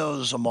one of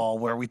those, Amal,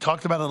 where we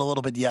talked about it a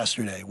little bit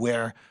yesterday,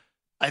 where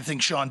I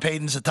think Sean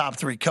Payton's a top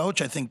 3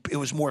 coach. I think it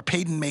was more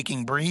Payton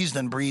making Breeze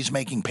than Breeze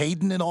making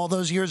Payton in all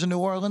those years in New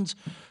Orleans.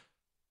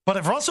 But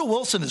if Russell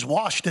Wilson is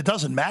washed, it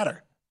doesn't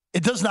matter.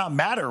 It does not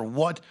matter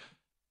what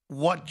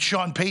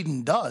Sean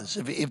Payton does.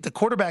 If the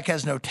quarterback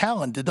has no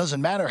talent, it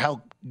doesn't matter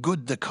how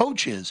good the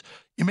coach is.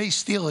 You may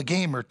steal a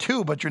game or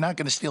two, but you're not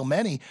going to steal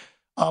many.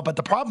 But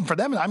the problem for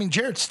them,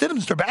 Jarrett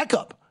Stidham's their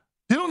backup.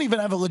 They don't even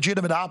have a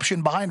legitimate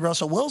option behind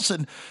Russell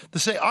Wilson to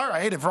say, all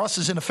right, if Russ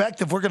is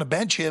ineffective, we're going to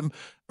bench him.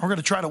 We're going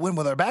to try to win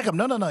with our backup.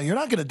 No. You're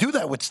not going to do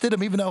that with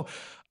Stidham, even though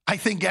I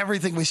think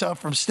everything we saw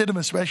from Stidham,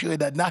 especially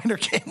that Niner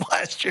game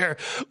last year,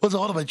 was a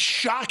little bit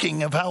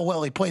shocking of how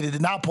well he played. He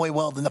did not play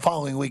well in the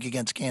following week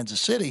against Kansas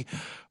City.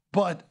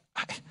 But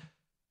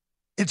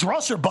it's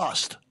Russ or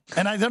bust.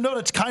 And I know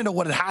that's kind of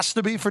what it has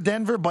to be for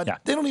Denver,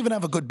 but They don't even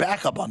have a good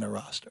backup on their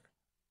roster.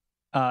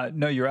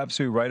 No, you're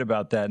absolutely right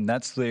about that, and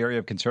that's the area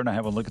of concern I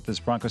have when I look at this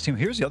Broncos team.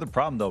 Here's the other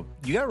problem, though.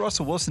 You got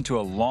Russell Wilson to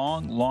a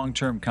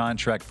long-term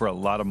contract for a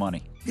lot of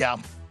money. Yeah.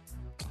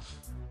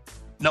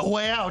 No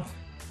way out.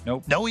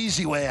 Nope. No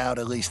easy way out,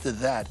 at least at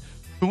that.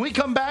 When we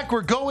come back,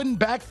 we're going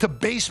back to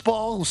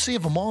baseball. We'll see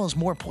if Amal has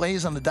more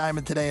plays on the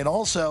diamond today, and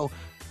also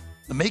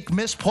the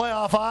make-miss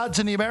playoff odds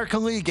in the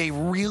American League, a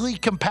really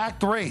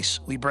compact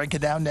race. We break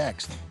it down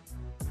next.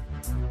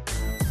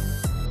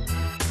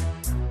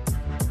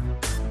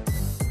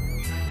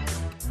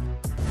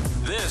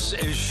 This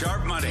is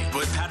Sharp Money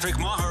with Patrick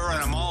Maher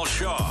and Amal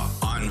Shaw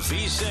on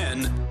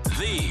VSiN,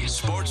 the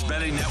Sports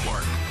Betting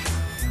Network.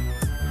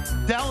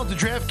 Download the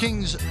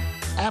DraftKings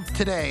app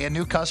today, and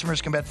new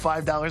customers can bet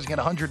 $5 and get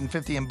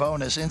 $150 in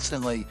bonus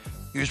instantly.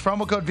 Use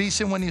promo code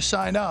VSiN when you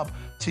sign up.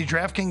 See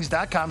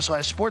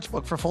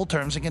DraftKings.com/sportsbook for full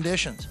terms and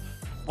conditions.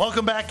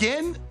 Welcome back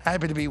in.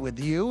 Happy to be with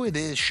you. It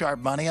is Sharp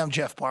Money. I'm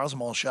Jeff Parles,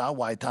 Amal Shaw.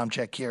 Wyatt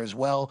Tomchek here as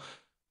well.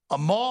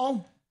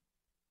 Amal,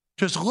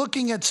 just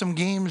looking at some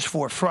games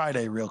for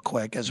Friday real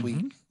quick as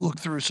we look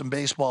through some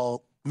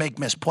baseball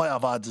make-miss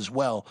playoff odds as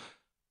well.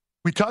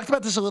 We talked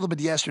about this a little bit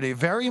yesterday.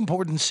 Very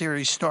important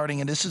series starting,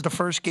 and this is the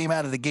first game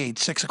out of the gate,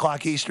 6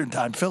 o'clock Eastern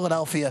time.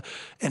 Philadelphia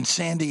and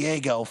San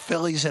Diego.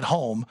 Phillies at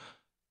home.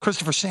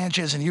 Christopher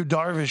Sanchez and Yu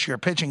Darvish, your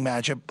pitching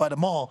matchup. But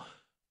Amal,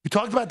 we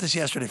talked about this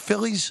yesterday.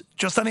 Phillies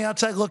just on the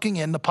outside looking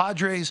in. The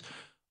Padres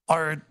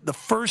are the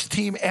first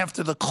team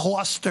after the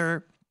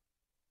cluster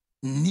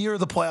near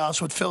the playoffs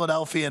with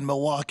Philadelphia and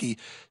Milwaukee.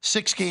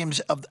 6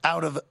 games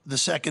out of the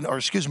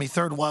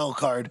third wild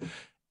card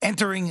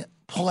entering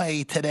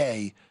play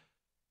today.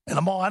 And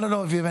Amal, I don't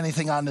know if you have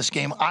anything on this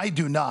game. I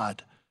do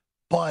not.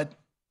 But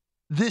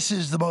this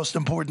is the most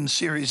important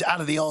series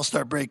out of the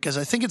All-Star break because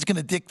I think it's going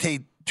to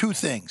dictate 2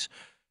 things.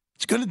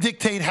 It's going to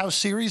dictate how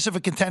serious of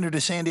a contender the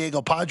San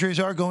Diego Padres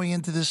are going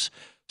into this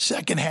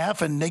second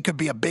half, and they could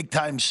be a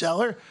big-time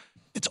seller.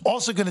 It's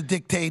also going to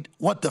dictate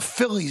what the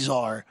Phillies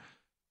are.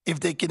 If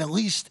they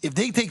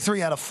take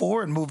 3 out of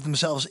 4 and move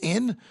themselves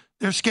in,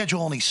 their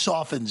schedule only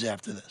softens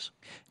after this.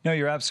 No,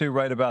 you're absolutely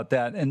right about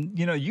that. And,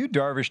 Yu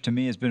Darvish, to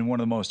me, has been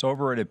one of the most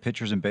overrated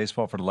pitchers in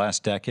baseball for the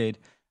last decade.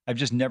 I've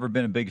just never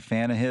been a big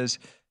fan of his.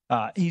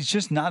 He's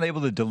just not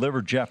able to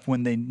deliver, Jeff,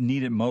 when they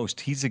need it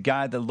most. He's a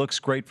guy that looks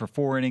great for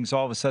 4 innings,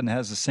 all of a sudden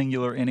has a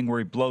singular inning where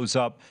he blows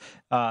up.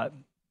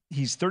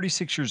 He's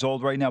 36 years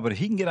old right now, but if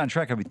he can get on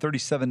track, he'll be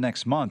 37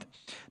 next month.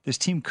 This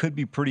team could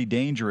be pretty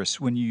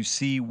dangerous when you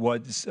see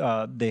what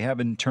they have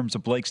in terms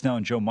of Blake Snell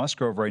and Joe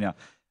Musgrove right now.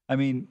 I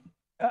mean,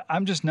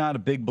 I'm just not a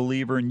big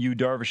believer in Yu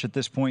Darvish at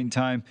this point in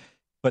time,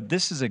 but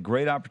this is a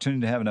great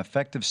opportunity to have an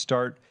effective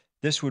start.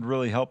 This would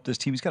really help this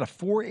team. He's got a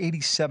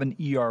 4.87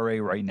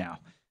 ERA right now.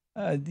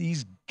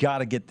 He's got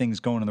to get things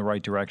going in the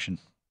right direction.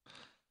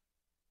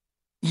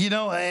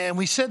 And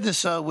we said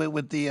this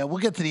with the we'll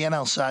get to the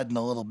NL side in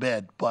a little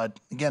bit, but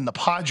again, the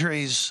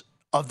Padres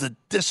of the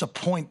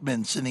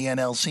disappointments in the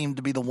NL seem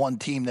to be the one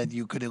team that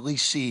you could at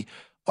least see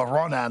a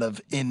run out of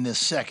in this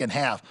second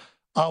half.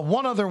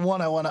 One other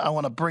one I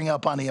want to bring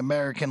up on the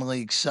American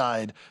League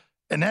side,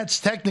 and that's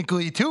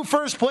technically 2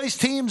 first-place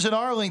teams in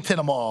Arlington,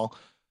 Amal,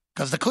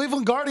 because the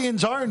Cleveland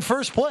Guardians are in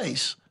first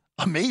place,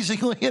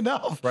 amazingly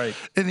enough. Right.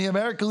 In the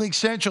American League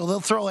Central,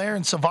 they'll throw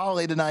Aaron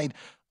Savale tonight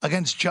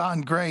against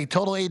John Gray,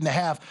 total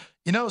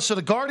 8.5. So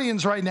the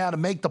Guardians right now to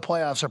make the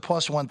playoffs are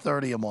plus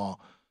 130 Amal.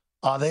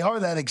 They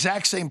are that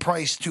exact same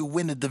price to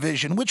win the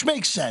division, which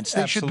makes sense.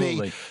 They Absolutely.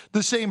 should be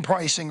the same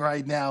pricing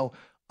right now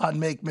on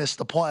miss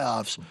the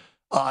playoffs.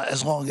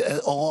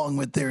 Along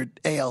with their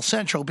AL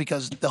Central,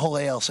 because the whole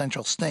AL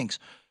Central stinks.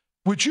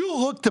 Would you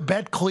look to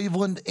bet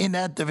Cleveland in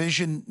that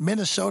division?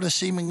 Minnesota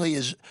seemingly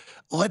has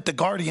let the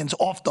Guardians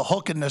off the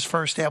hook in this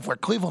first half, where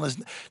Cleveland is.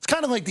 It's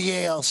kind of like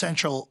the AL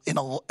Central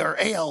or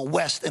AL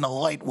West in a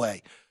light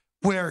way,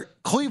 where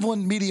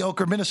Cleveland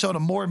mediocre, Minnesota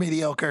more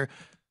mediocre.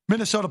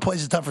 Minnesota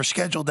plays a tougher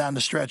schedule down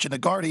the stretch, and the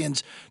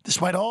Guardians,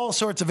 despite all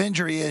sorts of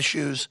injury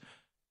issues,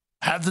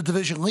 have the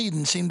division lead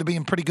and seem to be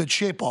in pretty good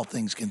shape, all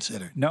things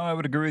considered. No, I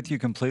would agree with you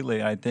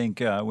completely. I think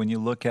when you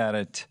look at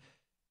it,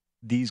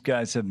 these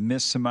guys have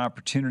missed some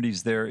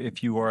opportunities there.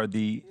 If you are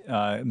the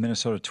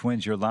Minnesota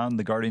Twins, you're allowing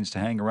the Guardians to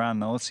hang around.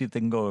 Now let's see if they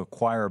can go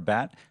acquire a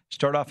bat.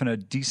 Start off in a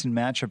decent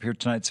matchup here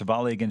tonight,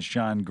 Savali against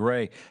John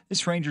Gray.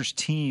 This Rangers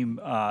team,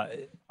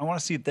 I want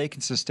to see if they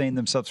can sustain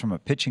themselves from a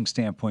pitching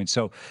standpoint.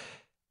 So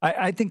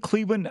I think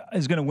Cleveland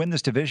is going to win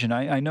this division.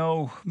 I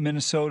know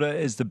Minnesota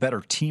is the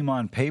better team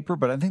on paper,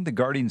 but I think the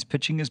Guardians'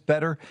 pitching is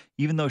better.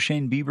 Even though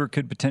Shane Bieber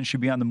could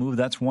potentially be on the move,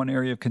 that's one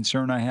area of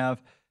concern I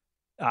have.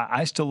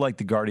 I still like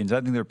the Guardians. I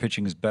think their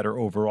pitching is better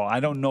overall. I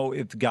don't know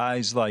if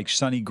guys like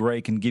Sonny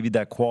Gray can give you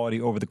that quality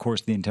over the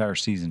course of the entire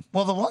season.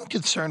 Well, the one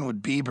concern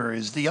with Bieber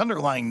is the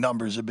underlying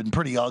numbers have been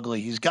pretty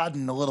ugly. He's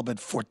gotten a little bit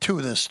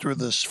fortuitous through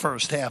this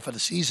first half of the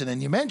season,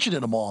 and you mentioned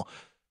it, Amal,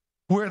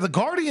 where the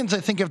Guardians, I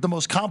think, have the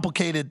most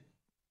complicated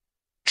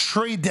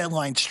trade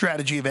deadline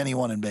strategy of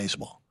anyone in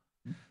baseball.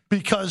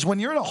 Because when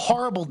you're in a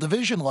horrible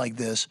division like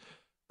this,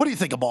 what do you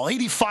think, Amal?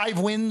 85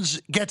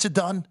 wins gets it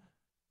done?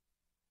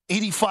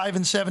 85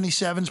 and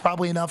 77 is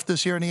probably enough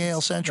this year in the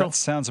AL Central. That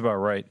sounds about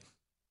right.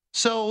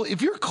 So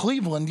if you're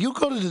Cleveland, you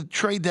go to the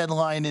trade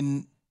deadline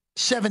in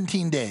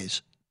 17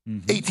 days,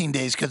 18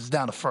 days because it's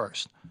down to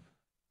first.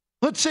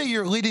 Let's say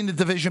you're leading the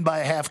division by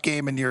a half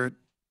game and you're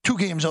 2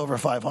 games over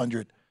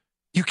 500.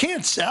 You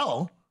can't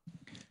sell.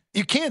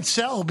 You can't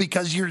sell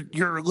because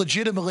you're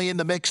legitimately in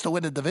the mix to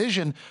win a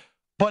division.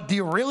 But do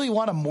you really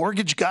want to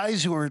mortgage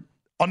guys who are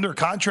under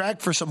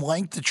contract for some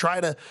length to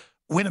try to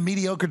win a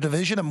mediocre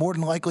division and more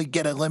than likely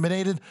get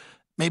eliminated?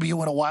 Maybe you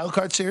win a wild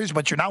card series,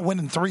 but you're not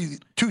winning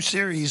two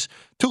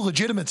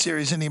legitimate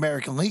series in the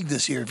American League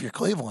this year if you're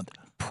Cleveland.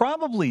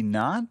 Probably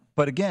not.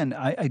 But again,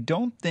 I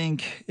don't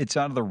think it's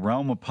out of the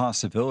realm of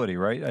possibility,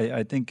 right?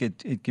 I think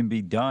it can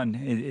be done.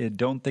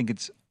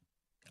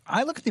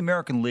 I look at the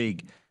American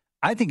League.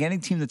 I think any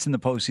team that's in the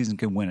postseason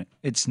can win it.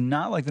 It's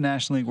not like the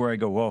National League where I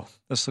go, whoa,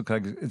 this looks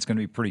like it's going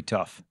to be pretty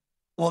tough.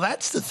 Well,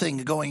 that's the thing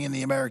going in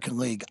the American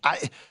League.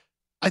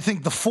 I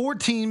think the 4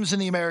 teams in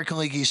the American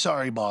League,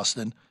 sorry,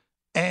 Boston,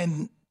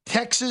 and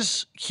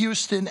Texas,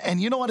 Houston, and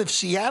you know what? If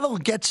Seattle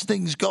gets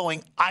things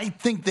going, I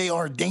think they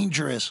are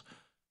dangerous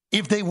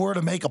if they were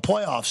to make a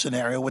playoff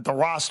scenario with the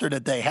roster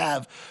that they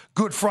have.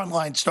 Good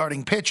frontline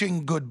starting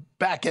pitching, good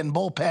back-end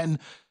bullpen,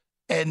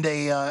 and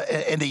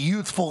a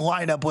youthful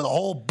lineup with a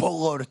whole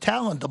boatload of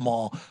talent them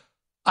all.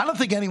 I don't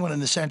think anyone in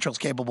the Central is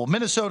capable.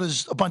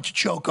 Minnesota's a bunch of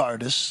choke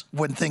artists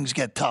when things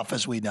get tough,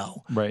 as we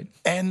know. Right.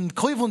 And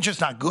Cleveland's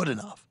just not good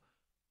enough.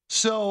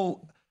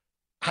 So,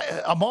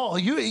 Amal,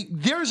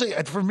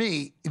 for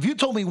me, if you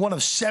told me one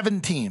of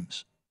 7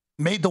 teams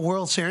made the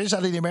World Series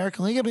out of the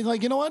American League, I'd be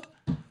like, you know what?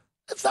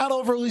 It's not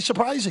overly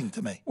surprising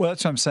to me. Well,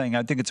 that's what I'm saying.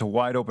 I think it's a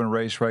wide open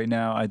race right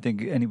now. I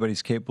think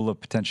anybody's capable of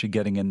potentially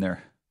getting in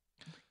there.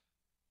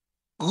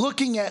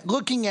 Looking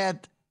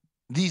at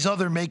these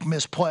other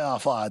make-miss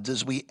playoff odds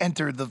as we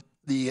enter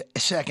the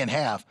second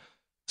half.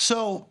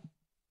 So,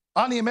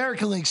 on the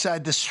American League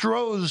side, the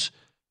Stros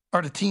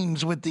are the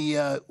teams with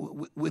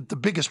the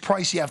biggest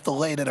price you have to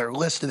lay that are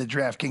listed at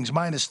DraftKings,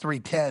 minus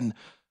 310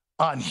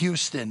 on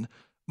Houston,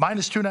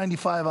 minus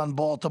 295 on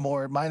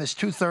Baltimore, minus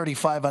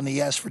 235 on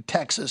the S for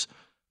Texas,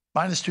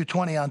 minus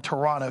 220 on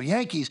Toronto.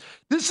 Yankees,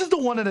 this is the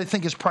one that I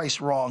think is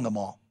priced wrong them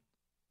all.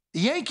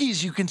 The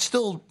Yankees, you can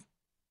still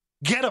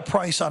get a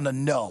price on the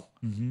no,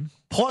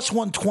 plus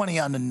 120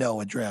 on the no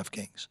at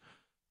DraftKings,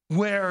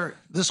 where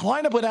this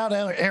lineup without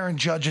Aaron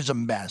Judge is a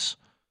mess.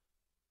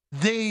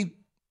 They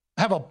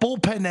have a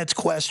bullpen that's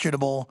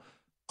questionable.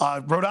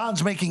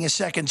 Rodon's making a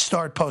second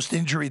start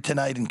post-injury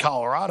tonight in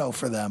Colorado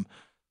for them.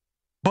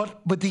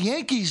 But the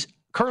Yankees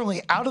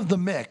currently out of the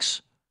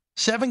mix,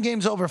 7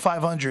 games over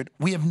 500.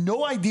 We have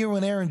no idea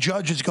when Aaron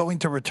Judge is going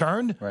to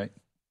return. Right.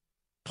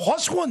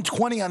 Plus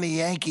 120 on the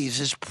Yankees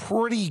is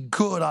pretty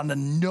good on the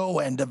no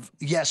end of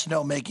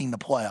yes-no making the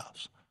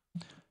playoffs.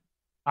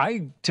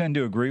 I tend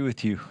to agree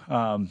with you.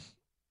 The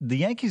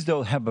Yankees,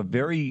 though, have a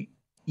very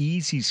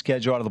easy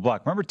schedule out of the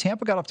block. Remember,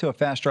 Tampa got off to a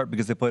fast start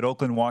because they played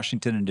Oakland,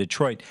 Washington, and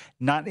Detroit,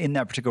 not in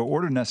that particular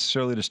order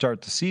necessarily to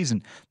start the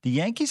season. The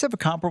Yankees have a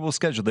comparable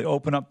schedule. They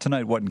open up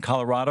tonight, in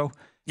Colorado?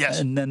 Yes.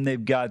 And then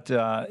they've got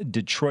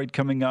Detroit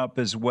coming up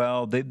as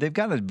well. They've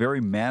got a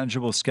very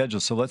manageable schedule,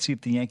 so let's see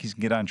if the Yankees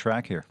can get on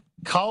track here.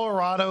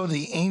 Colorado,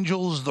 the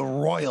Angels, the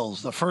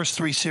Royals, the first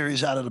 3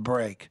 series out of the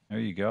break. There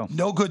you go.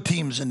 No good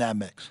teams in that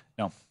mix.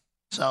 No.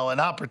 So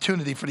an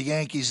opportunity for the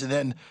Yankees. And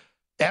then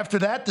after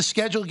that, the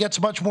schedule gets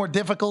much more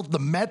difficult. The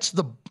Mets,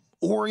 the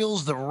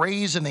Orioles, the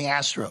Rays, and the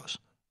Astros.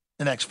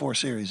 The next 4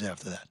 series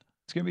after that.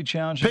 It's going to be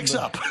challenging. Picks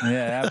up.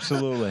 Yeah,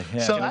 absolutely.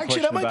 Yeah, so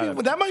actually,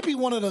 that might be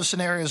one of those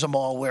scenarios,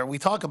 Amal, where we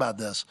talk about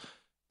this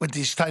with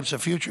these types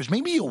of futures.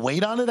 Maybe you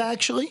wait on it,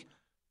 actually,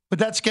 with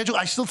that schedule.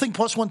 I still think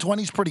plus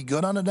 120 is pretty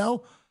good on it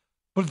now.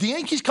 But if the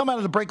Yankees come out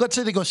of the break, let's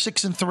say they go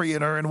 6-3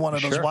 and are in one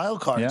of those wild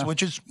cards,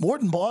 which is more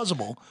than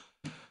plausible,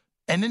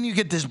 and then you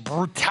get this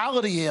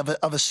brutality of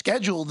a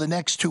schedule the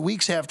next 2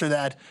 weeks after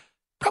that,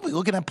 probably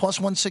looking at plus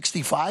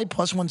 165,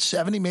 plus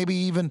 170, maybe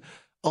even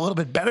a little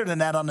bit better than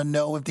that on the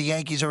no if the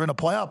Yankees are in a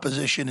playoff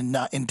position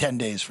in 10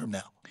 days from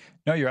now.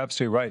 No, you're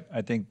absolutely right.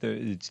 I think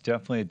it's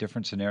definitely a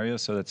different scenario,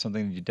 so that's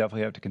something that you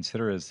definitely have to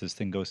consider as this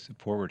thing goes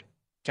forward.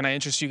 Can I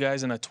interest you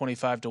guys in a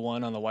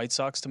 25-1 on the White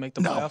Sox to make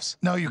the playoffs?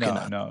 No, you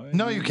cannot.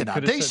 No, you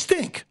cannot. They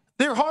stink.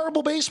 They're a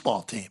horrible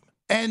baseball team.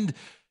 And,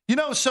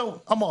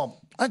 so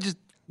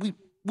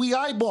we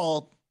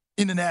eyeball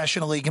in the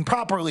National League, and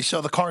properly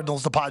so, the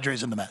Cardinals, the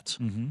Padres, and the Mets.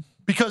 Mm-hmm.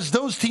 Because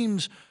those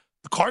teams,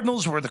 the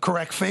Cardinals were the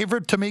correct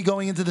favorite to me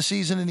going into the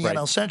season in the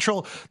NL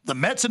Central. The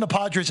Mets and the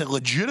Padres had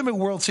legitimate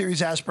World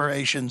Series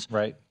aspirations.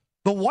 Right.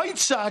 The White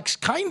Sox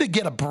kind of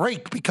get a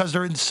break because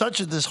they're in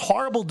this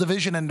horrible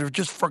division and they're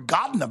just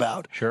forgotten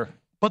about. Sure.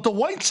 But the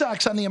White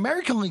Sox on the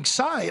American League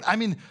side, I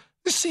mean,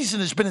 this season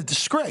has been a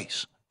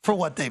disgrace for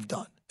what they've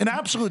done. An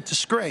absolute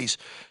disgrace.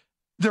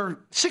 They're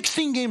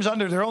 16 games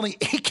under. They're only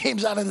 8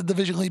 games out of the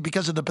division lead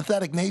because of the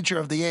pathetic nature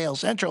of the AL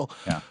Central.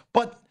 Yeah.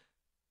 But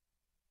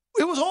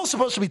it was all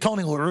supposed to be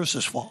Tony La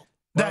Russa's fault.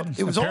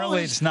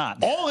 Apparently it's not.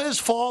 All his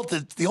fault.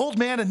 The old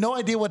man had no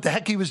idea what the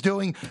heck he was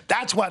doing.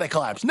 That's why they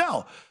collapsed.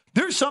 No,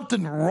 there's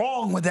something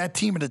wrong with that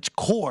team at its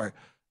core.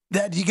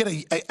 That you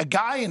get a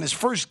guy in his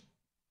first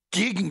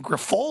gig in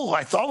Grifol,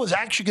 I thought was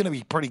actually going to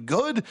be pretty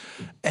good.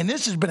 And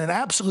this has been an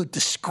absolute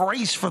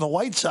disgrace for the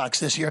White Sox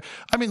this year.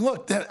 I mean,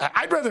 look,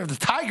 I'd rather have the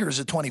Tigers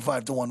at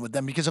 25-1 with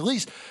them because at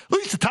least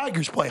the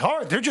Tigers play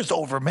hard. They're just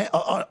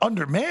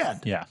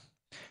undermanned. Yeah.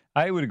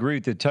 I would agree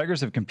with you. The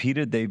Tigers have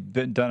competed.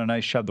 They've done a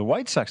nice job. The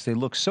White Sox, they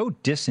look so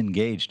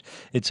disengaged.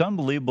 It's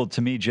unbelievable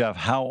to me, Jeff,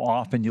 how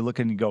often you look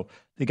and you go,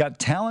 they got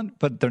talent,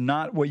 but they're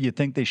not what you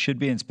think they should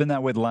be. And it's been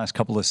that way the last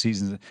couple of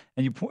seasons.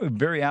 And you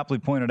very aptly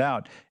pointed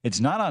out, it's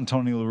not on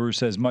Tony La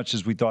Russa as much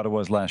as we thought it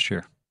was last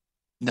year.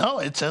 No,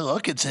 it's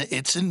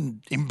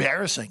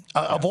embarrassing.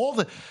 Of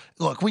all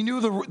we knew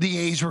the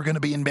A's were going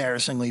to be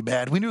embarrassingly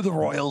bad. We knew the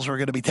Royals were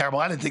going to be terrible.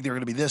 I didn't think they were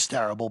going to be this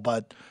terrible,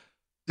 but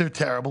they're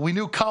terrible. We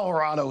knew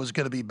Colorado was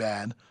going to be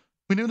bad.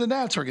 We knew the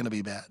Nats were going to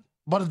be bad.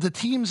 But of the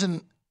teams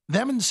in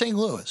St.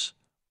 Louis,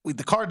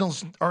 the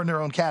Cardinals are in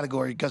their own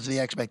category because of the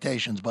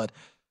expectations. But,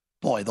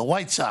 boy, the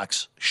White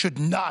Sox should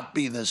not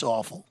be this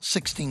awful.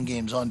 16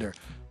 games under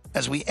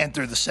as we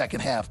enter the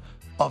second half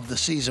of the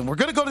season. We're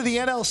going to go to the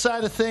NL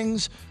side of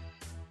things.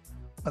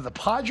 The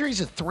Padres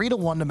at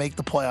 3-1 to make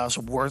the playoffs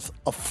worth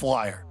a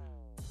flyer.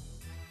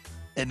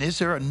 And is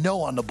there a no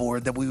on the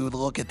board that we would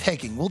look at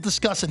taking? We'll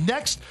discuss it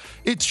next.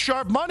 It's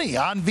Sharp Money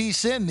on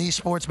VSiN, the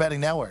Sports Betting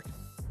Network.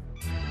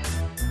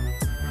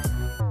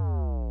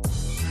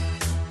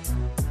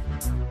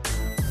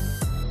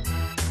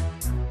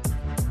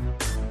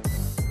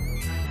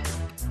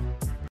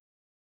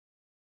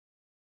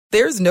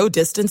 There's no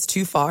distance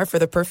too far for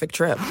the perfect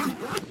trip.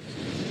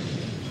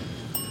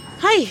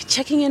 Hi,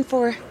 checking in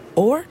for...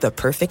 Or the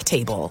perfect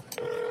table.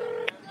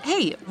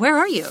 Hey, where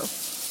are you?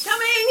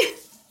 Coming!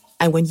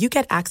 And when you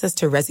get access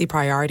to Resi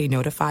Priority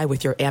Notify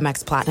with your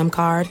Amex Platinum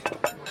card...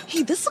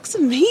 Hey, this looks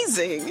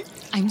amazing.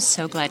 I'm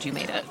so glad you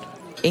made it.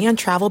 And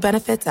travel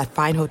benefits at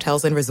fine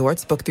hotels and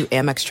resorts booked through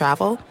Amex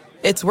Travel,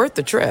 it's worth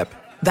the trip.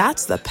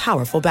 That's the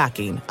powerful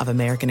backing of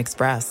American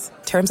Express.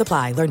 Terms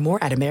apply. Learn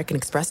more at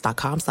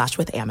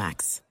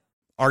americanexpress.com/withAmex.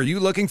 Are you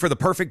looking for the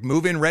perfect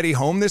move-in ready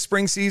home this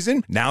spring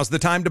season? Now's the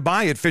time to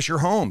buy at Fisher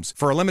Homes.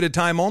 For a limited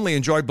time only,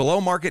 enjoy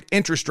below-market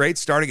interest rates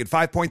starting at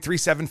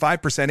 5.375%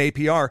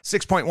 APR,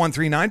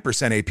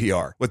 6.139%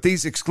 APR. With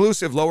these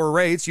exclusive lower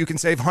rates, you can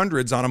save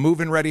hundreds on a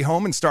move-in ready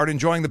home and start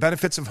enjoying the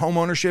benefits of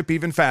homeownership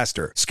even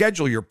faster.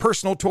 Schedule your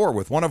personal tour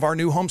with one of our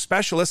new home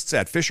specialists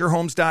at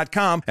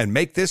FisherHomes.com and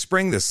make this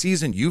spring the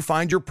season you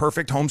find your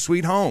perfect home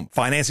sweet home.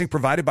 Financing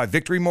provided by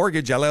Victory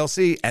Mortgage,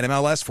 LLC,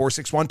 NMLS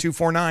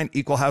 461249,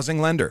 Equal Housing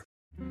Lender.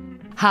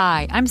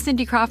 Hi, I'm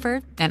Cindy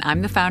Crawford, and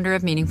I'm the founder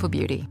of Meaningful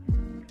Beauty.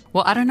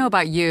 Well, I don't know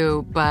about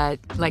you, but,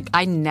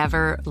 I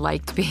never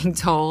liked being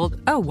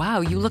told, oh,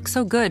 wow, you look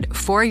so good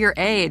for your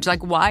age.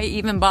 Why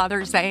even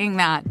bother saying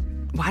that?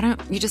 Why don't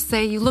you just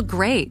say you look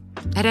great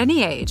at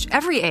any age,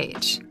 every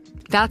age?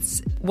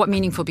 That's what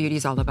Meaningful Beauty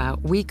is all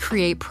about. We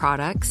create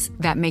products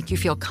that make you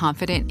feel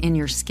confident in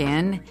your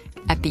skin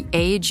at the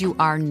age you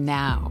are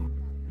now.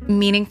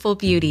 Meaningful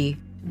Beauty.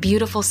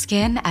 Beautiful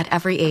skin at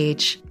every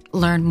age.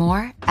 Learn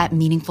more at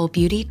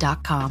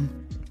meaningfulbeauty.com.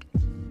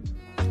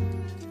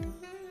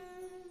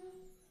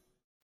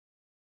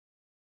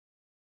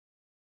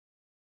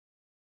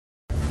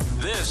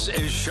 This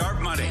is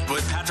Sharp Money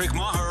with Patrick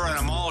Maher and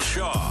Amal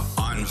Shaw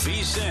on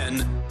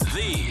VSiN,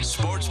 the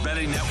Sports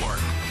Betting Network.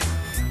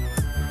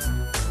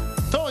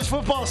 It's always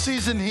football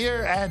season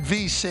here at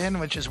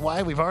VSiN, which is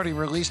why we've already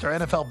released our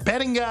NFL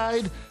betting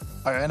guide.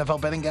 Our NFL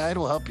betting guide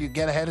will help you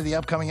get ahead of the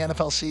upcoming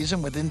NFL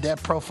season with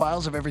in-depth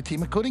profiles of every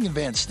team, including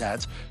advanced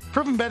stats,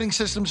 proven betting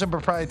systems, and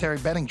proprietary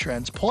betting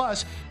trends,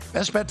 plus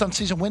best bets on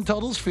season win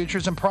totals,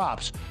 futures, and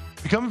props.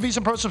 Become a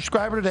VSiN Pro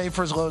subscriber today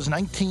for as low as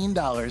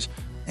 $19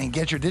 and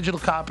get your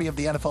digital copy of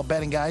the NFL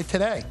betting guide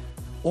today.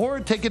 Or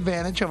take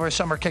advantage of our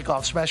summer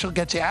kickoff special.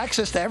 Gets you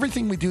access to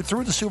everything we do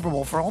through the Super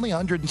Bowl for only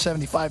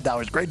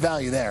 $175. Great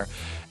value there.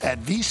 At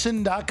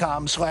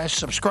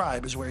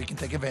VSiN.com/subscribe is where you can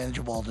take advantage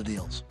of all the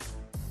deals.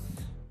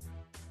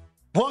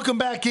 Welcome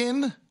back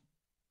in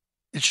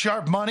It's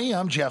Sharp Money.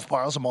 I'm Jeff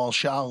Parles. Amal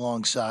Shah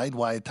alongside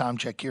Wyatt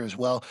Tomchek here as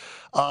well.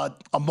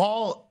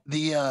 Amal,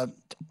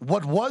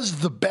 what was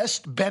the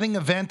best betting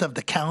event of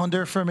the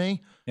calendar for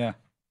me? Yeah.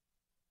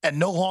 And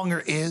no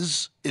longer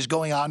is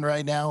going on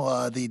right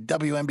now. The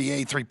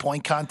WNBA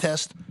three-point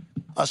contest.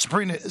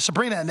 Sabrina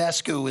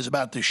Ionescu is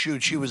about to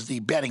shoot. She was the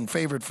betting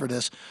favorite for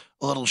this,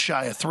 a little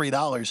shy of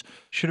 $3.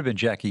 Should have been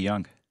Jackie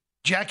Young.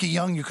 Jackie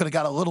Young, you could have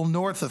got a little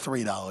north of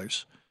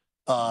 $3.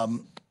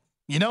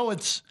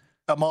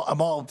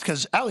 I'm all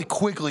because Allie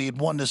Quigley had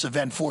won this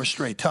event 4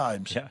 straight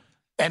times,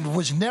 and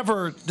was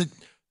never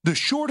the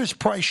shortest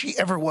price she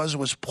ever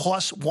was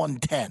plus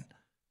 110,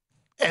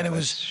 and it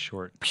was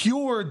short,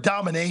 pure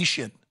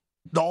domination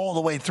all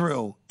the way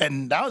through,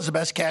 and that was the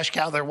best cash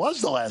cow there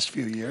was the last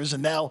few years.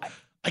 And now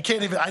I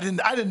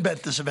didn't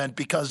bet this event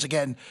because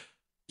again,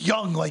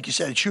 Young, like you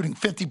said, shooting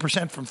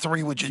 50% from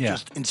 3, which is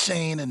just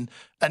insane. And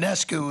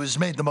Ionescu has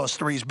made the most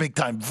threes,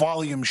 big-time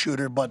volume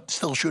shooter, but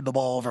still shooting the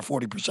ball over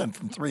 40%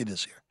 from 3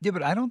 this year. Yeah,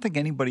 but I don't think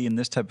anybody in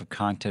this type of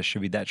contest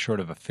should be that short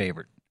of a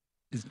favorite.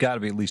 It's got to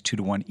be at least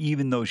 2-1,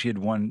 even though she had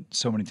won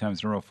so many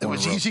times in a row. It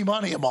was easy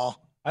money,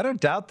 Amal. I don't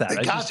doubt that.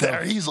 They got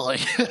there easily.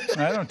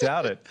 I don't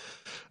doubt it.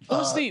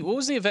 What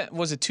was the event?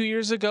 Was it 2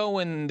 years ago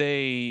when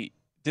they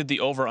did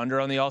the over/under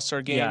on the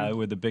All-Star game? Yeah,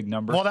 with the big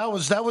number. Well, that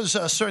was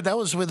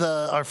with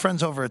our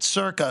friends over at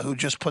Circa who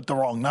just put the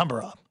wrong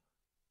number up.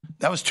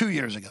 That was 2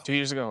 years ago. 2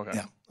 years ago? Okay.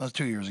 Yeah, that was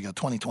 2 years ago,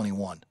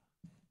 2021.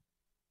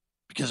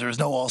 Because there was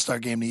no All-Star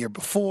game the year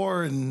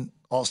before, and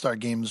All-Star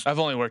games. I've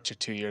only worked here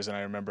 2 years, and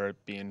I remember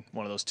it being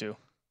one of those 2.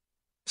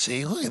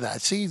 See, look at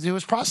that. See, there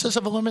was process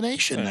of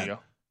elimination. There you go.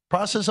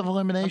 Process of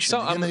elimination.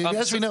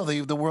 As we know,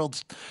 the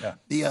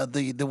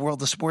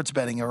world of sports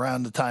betting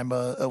around the time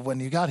of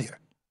when you got here.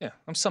 Yeah,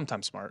 I'm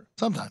sometimes smart.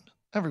 Sometimes,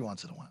 every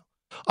once in a while.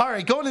 All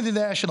right, going to the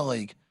National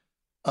League,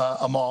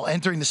 Amal,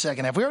 entering the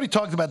second half. We already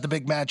talked about the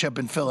big matchup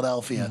in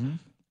Philadelphia. Mm-hmm.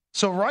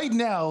 So right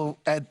now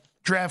at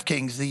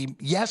DraftKings, the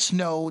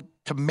yes/no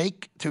to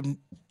make the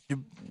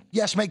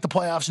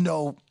playoffs,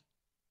 no,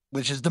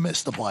 which is to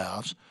miss the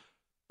playoffs.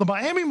 The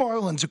Miami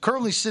Marlins are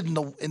currently sitting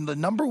in the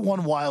number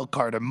 1 wild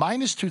card, a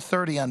minus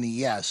 230 on the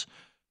yes.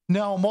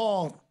 Now,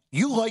 Amal,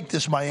 you like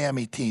this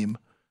Miami team.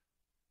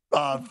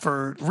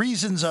 For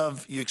reasons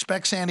of you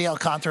expect Sandy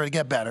Alcantara to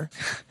get better.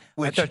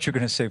 I thought you were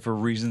going to say for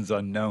reasons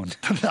unknown.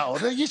 No,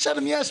 you said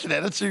them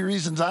yesterday. That's the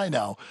reasons I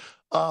know.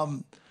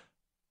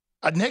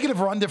 A negative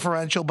run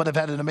differential, but have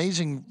had an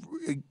amazing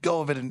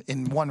go of it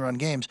in one-run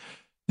games.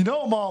 You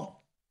know,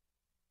 Amal,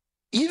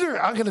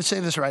 I'm going to say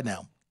this right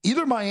now.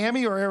 Either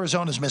Miami or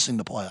Arizona is missing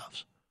the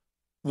playoffs.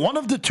 One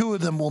of the two of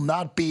them will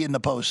not be in the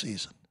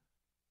postseason.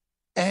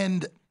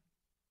 And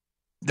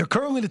they're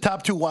currently the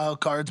top 2 wild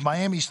cards.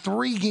 Miami's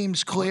 3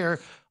 games clear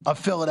of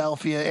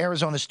Philadelphia.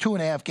 Arizona's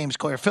 2.5 games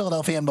clear.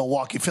 Philadelphia and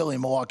Milwaukee. Philly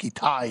and Milwaukee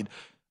tied.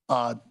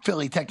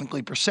 Philly technically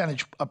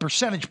a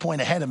percentage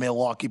point ahead of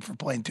Milwaukee for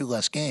playing 2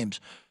 less games.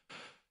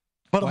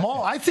 But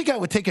Amal, I think I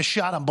would take a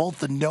shot on both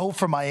the no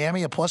for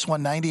Miami at plus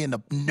 190 and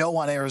the no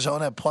on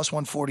Arizona at plus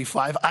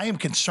 145. I am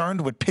concerned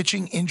with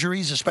pitching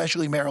injuries,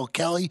 especially Merrill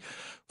Kelly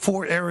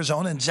for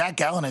Arizona. And Zach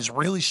Gallen has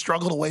really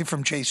struggled away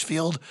from Chase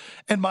Field.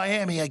 And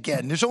Miami,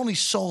 again, there's only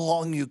so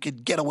long you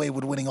could get away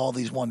with winning all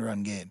these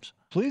one-run games.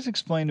 Please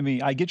explain to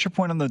me. I get your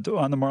point on the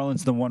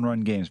Marlins, the one-run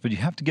games, but you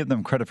have to give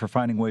them credit for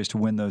finding ways to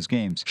win those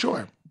games.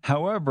 Sure.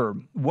 However,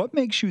 what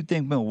makes you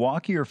think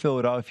Milwaukee or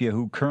Philadelphia,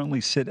 who currently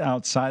sit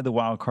outside the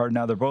wild card,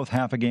 now they're both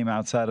half a game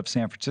outside of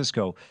San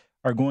Francisco,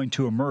 are going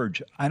to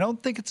emerge? I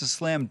don't think it's a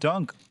slam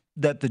dunk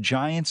that the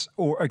Giants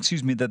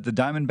that the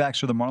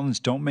Diamondbacks or the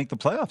Marlins don't make the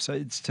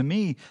playoffs. To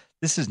me,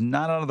 this is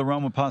not out of the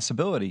realm of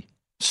possibility.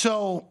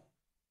 So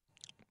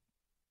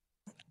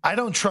I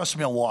don't trust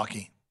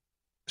Milwaukee.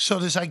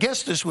 So I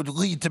guess this would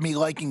lead to me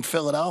liking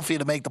Philadelphia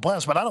to make the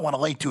playoffs, but I don't want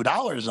to lay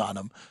 $2 on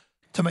them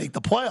to make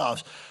the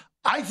playoffs.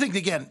 I think,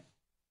 again,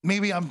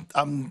 maybe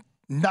I'm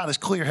not as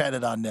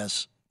clear-headed on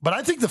this, but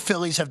I think the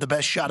Phillies have the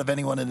best shot of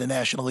anyone in the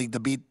National League to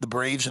beat the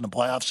Braves in a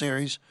playoff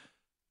series.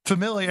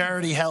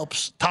 Familiarity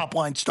helps.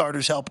 Top-line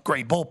starters help.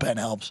 Great bullpen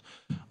helps.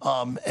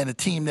 And a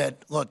team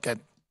that, look, at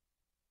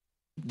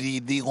the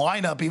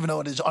lineup, even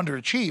though it is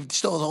underachieved,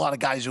 still has a lot of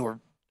guys who are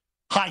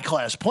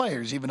high-class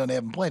players, even though they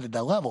haven't played at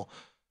that level.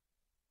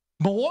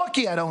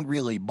 Milwaukee, I don't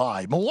really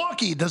buy.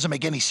 Milwaukee, it doesn't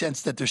make any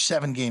sense that they're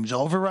 7 games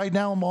over right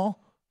now, Amal,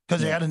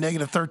 because they had a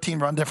negative 13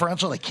 run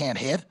differential. They can't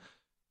hit.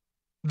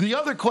 The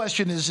other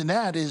question is,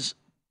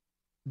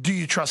 do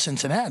you trust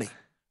Cincinnati?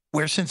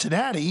 Where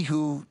Cincinnati,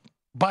 who,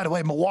 by the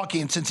way,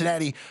 Milwaukee and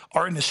Cincinnati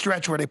are in the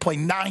stretch where they play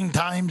 9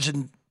 times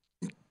in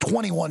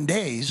 21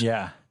 days.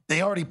 Yeah.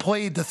 They already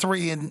played the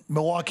 3 in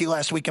Milwaukee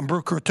last week, and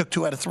Brew Crew took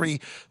 2 out of 3.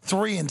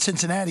 3 in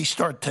Cincinnati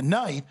start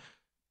tonight.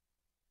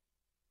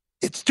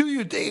 It's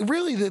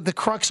really the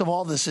crux of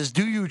all this is,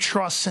 do you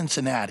trust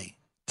Cincinnati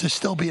to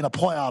still be in a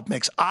playoff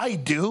mix? I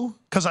do,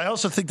 because I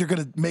also think they're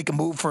going to make a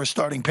move for a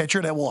starting pitcher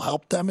that will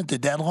help them at the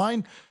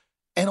deadline.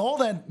 And all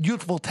that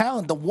youthful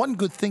talent, the one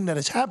good thing that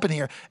has happened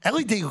here,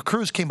 Ellie De La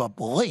Cruz came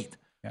up late.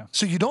 Yeah.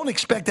 So you don't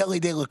expect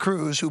Ellie De La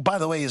Cruz, who, by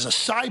the way, is a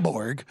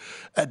cyborg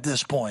at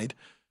this point,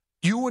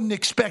 you wouldn't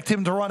expect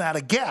him to run out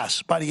of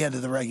gas by the end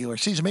of the regular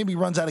season. Maybe he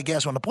runs out of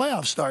gas when the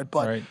playoffs start,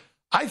 but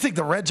I think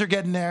the Reds are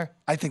getting there.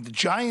 I think the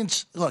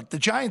Giants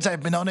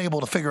I've been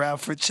unable to figure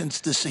out since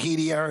the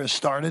Sahidi era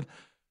started,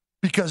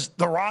 because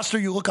the roster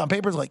you look on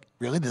paper is like,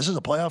 really, this is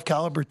a playoff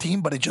caliber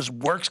team, but it just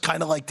works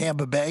kind of like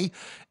Tampa Bay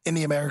in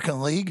the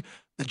American League.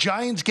 The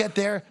Giants get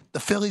there. The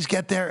Phillies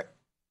get there.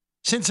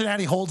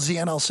 Cincinnati holds the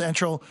NL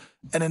Central,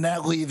 and then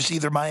that leaves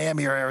either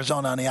Miami or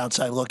Arizona on the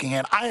outside looking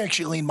in. I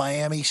actually lean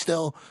Miami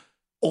still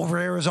over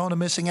Arizona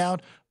missing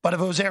out. But if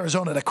it was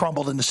Arizona that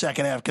crumbled in the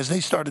second half, because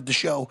they started to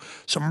show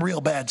some real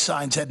bad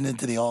signs heading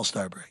into the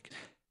All-Star break.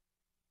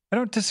 I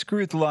don't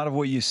disagree with a lot of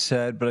what you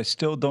said, but I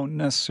still don't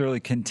necessarily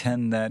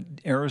contend that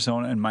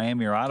Arizona and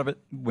Miami are out of it.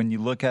 When you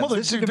look at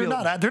they're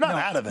not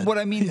out of it. What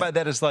I mean by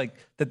that is like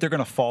that they're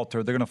going to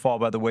falter. They're going to fall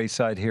by the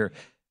wayside here.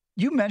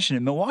 You mentioned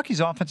it. Milwaukee's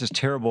offense is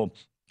terrible.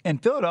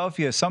 And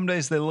Philadelphia, some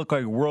days they look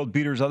like world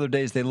beaters. Other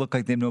days they look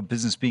like they have no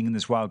business being in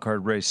this wild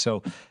card race.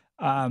 So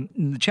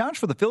the challenge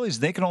for the Phillies,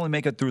 they can only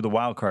make it through the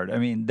wild card. I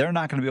mean, they're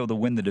not going to be able to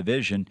win the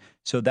division.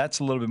 So that's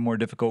a little bit more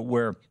difficult,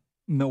 where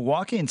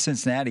Milwaukee and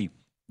Cincinnati,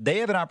 they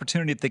have an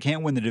opportunity, if they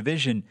can't win the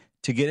division,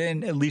 to get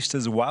in at least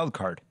as a wild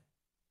card.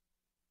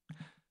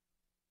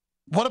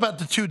 What about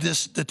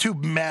the two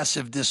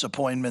massive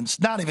disappointments,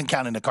 not even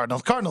counting the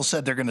Cardinals? Cardinals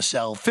said they're going to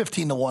sell.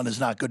 15-1 is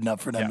not good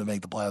enough for them to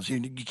make the playoffs. You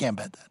can't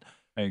bet that.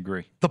 I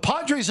agree. The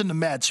Padres and the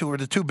Mets, who were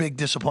the two big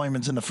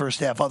disappointments in the first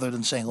half other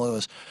than St.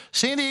 Louis.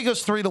 San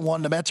Diego's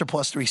 3-1. The Mets are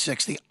plus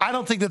 360. I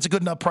don't think that's a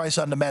good enough price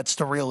on the Mets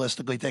to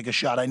realistically take a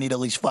shot. I need at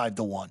least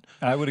 5-1.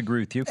 I would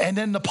agree with you. And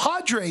then the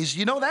Padres,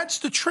 that's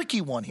the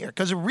tricky one here,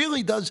 because it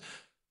really does.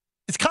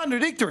 It's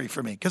contradictory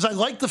for me, because I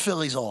like the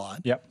Phillies a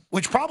lot,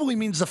 which probably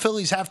means the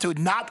Phillies have to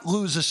not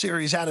lose a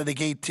series out of the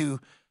gate to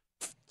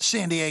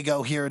San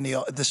Diego here in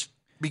this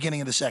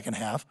beginning of the second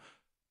half.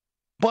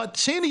 But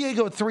San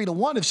Diego at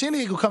 3-1, if San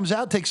Diego comes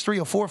out, takes 3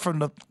 or 4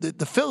 from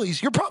the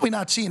Phillies, you're probably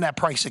not seeing that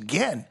price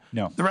again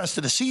the rest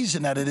of the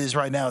season that it is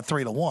right now at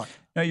 3-1.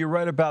 No, you're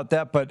right about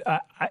that, but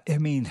I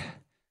mean,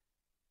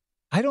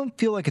 I don't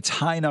feel like it's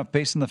high enough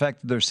based on the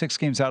fact that they're 6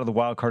 games out of the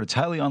wild card. It's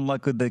highly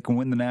unlikely they can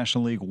win the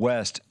National League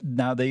West.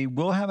 Now, they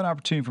will have an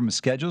opportunity from a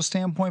schedule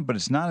standpoint, but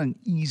it's not an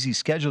easy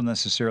schedule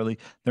necessarily.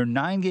 They're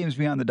 9 games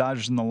behind the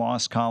Dodgers in the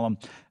loss column.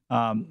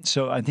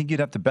 So I think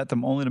you'd have to bet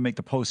them only to make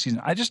the postseason.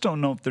 I just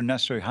don't know if they're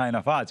necessarily high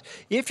enough odds.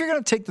 If you're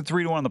going to take the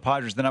 3-1 on the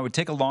Padres, then I would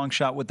take a long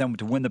shot with them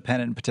to win the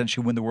pennant and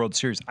potentially win the World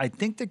Series. I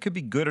think they could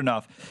be good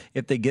enough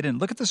if they get in.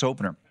 Look at this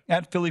opener.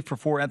 At Philly for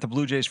 4, at the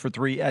Blue Jays for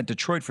 3, at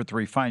Detroit for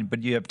 3, fine.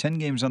 But you have 10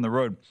 games on the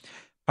road.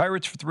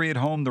 Pirates for 3 at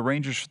home, the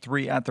Rangers for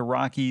 3 at the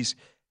Rockies.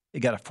 They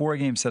got a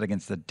 4-game set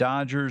against the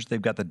Dodgers. They've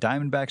got the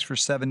Diamondbacks for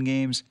 7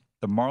 games,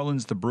 the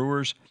Marlins, the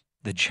Brewers,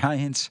 the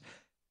Giants,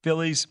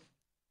 Phillies.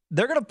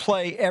 They're going to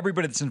play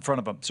everybody that's in front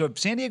of them. So if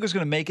San Diego's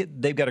going to make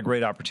it, they've got a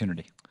great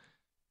opportunity.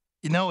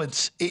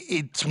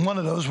 It's one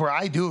of those where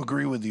I do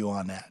agree with you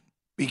on that,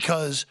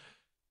 because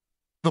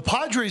the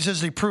Padres,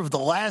 as they proved the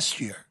last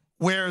year,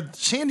 where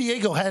San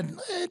Diego had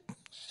a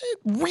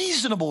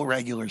reasonable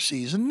regular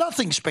season,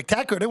 nothing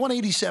spectacular. They won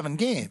 87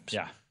 games.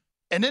 Yeah.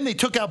 And then they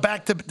took out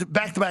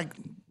back-to-back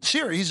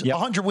series,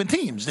 100-win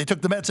teams. They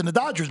took the Mets and the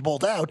Dodgers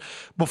both out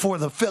before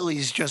the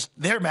Phillies,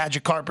 their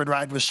magic carpet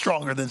ride was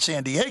stronger than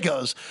San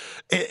Diego's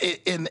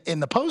in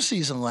the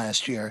postseason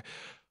last year.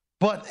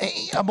 But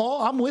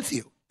I'm with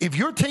you. If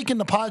you're taking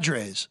the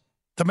Padres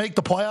to make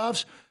the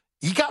playoffs,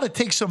 you got to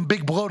take some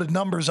big bloated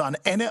numbers on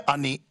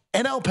the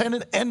NL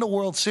pennant and the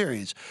World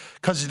Series,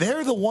 because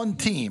they're the one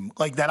team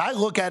like that I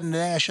look at in the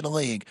National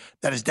League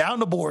that is down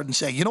the board and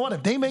say, you know what,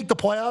 if they make the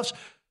playoffs,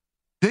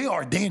 they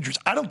are dangerous.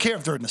 I don't care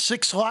if they're in the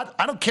 6th slot.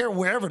 I don't care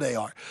wherever they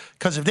are.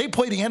 Because if they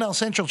play the NL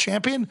Central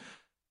champion,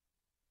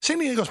 San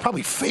Diego's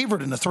probably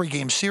favored in the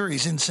 3-game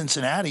series in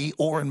Cincinnati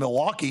or in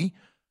Milwaukee.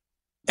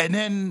 And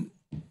then,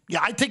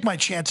 I take my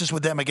chances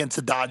with them against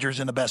the Dodgers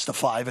in the best of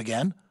 5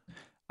 again.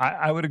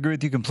 I would agree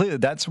with you completely.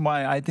 That's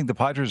why I think the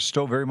Padres are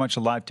still very much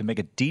alive to make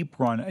a deep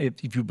run.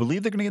 If you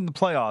believe they're going to get in the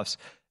playoffs,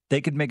 they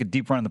could make a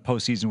deep run in the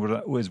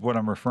postseason, was what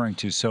I'm referring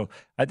to. So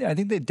I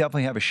think they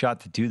definitely have a shot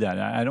to do that.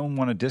 I don't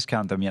want to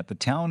discount them yet. The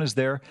talent is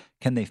there.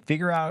 Can they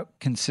figure out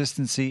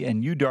consistency?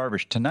 And Yu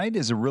Darvish, tonight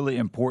is a really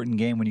important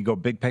game when you go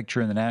big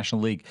picture in the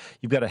National League.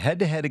 You've got a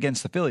head-to-head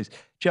against the Phillies.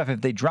 Jeff,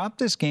 if they drop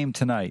this game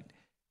tonight,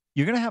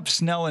 you're going to have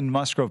Snell and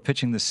Musgrove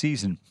pitching this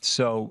season.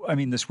 So,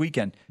 this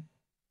weekend.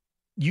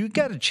 You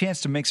got a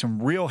chance to make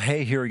some real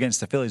hay here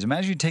against the Phillies.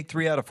 Imagine you take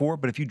 3 out of 4,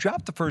 but if you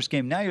drop the first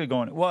game, now you're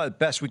going, well, at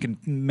best we can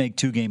make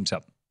 2 games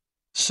up.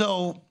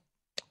 So,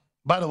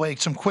 by the way,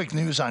 some quick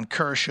news on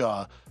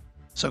Kershaw.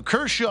 So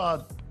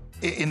Kershaw,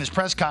 in his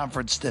press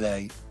conference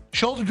today,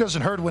 shoulder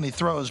doesn't hurt when he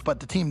throws, but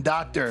the team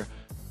doctor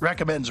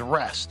recommends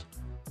rest.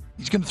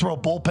 He's going to throw a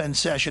bullpen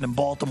session in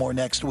Baltimore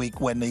next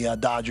week when the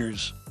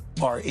Dodgers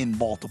are in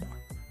Baltimore.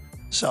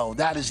 So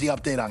that is the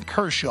update on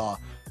Kershaw.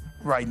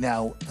 Right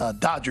now,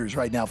 Dodgers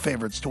right now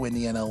favorites to win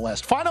the NL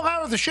West. Final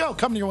hour of the show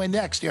coming your way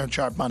next here on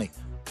Sharp Money.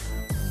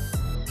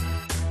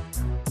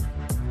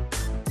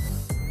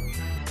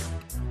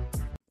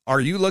 Are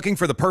you looking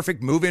for the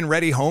perfect move-in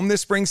ready home this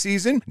spring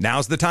season?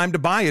 Now's the time to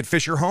buy at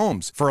Fisher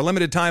Homes. For a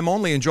limited time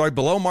only, enjoy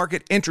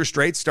below-market interest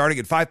rates starting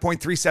at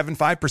 5.375%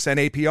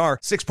 APR,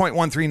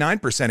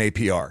 6.139%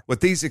 APR. With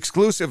these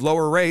exclusive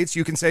lower rates,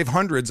 you can save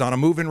hundreds on a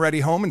move-in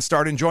ready home and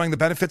start enjoying the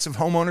benefits of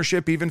home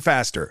ownership even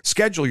faster.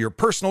 Schedule your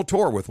personal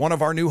tour with one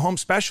of our new home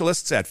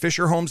specialists at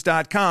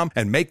FisherHomes.com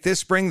and make this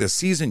spring the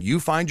season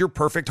you find your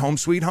perfect home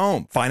sweet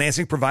home.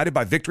 Financing provided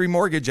by Victory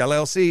Mortgage,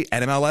 LLC,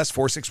 NMLS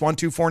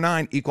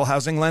 461249, Equal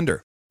Housing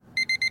Lender.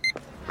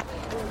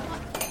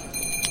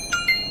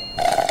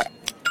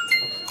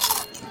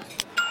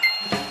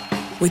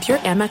 With your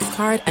Amex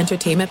card,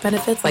 entertainment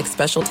benefits like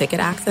special ticket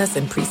access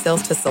and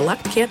pre-sales to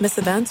select can't-miss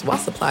events while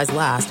supplies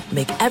last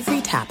make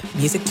every tap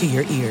music to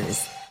your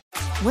ears.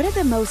 What do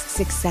the most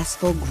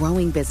successful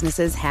growing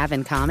businesses have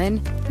in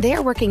common?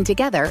 They're working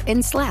together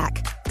in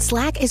Slack.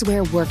 Slack is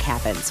where work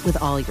happens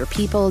with all your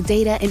people,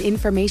 data, and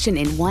information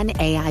in one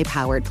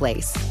AI-powered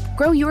place.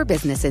 Grow your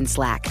business in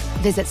Slack.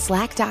 Visit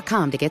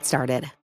slack.com to get started.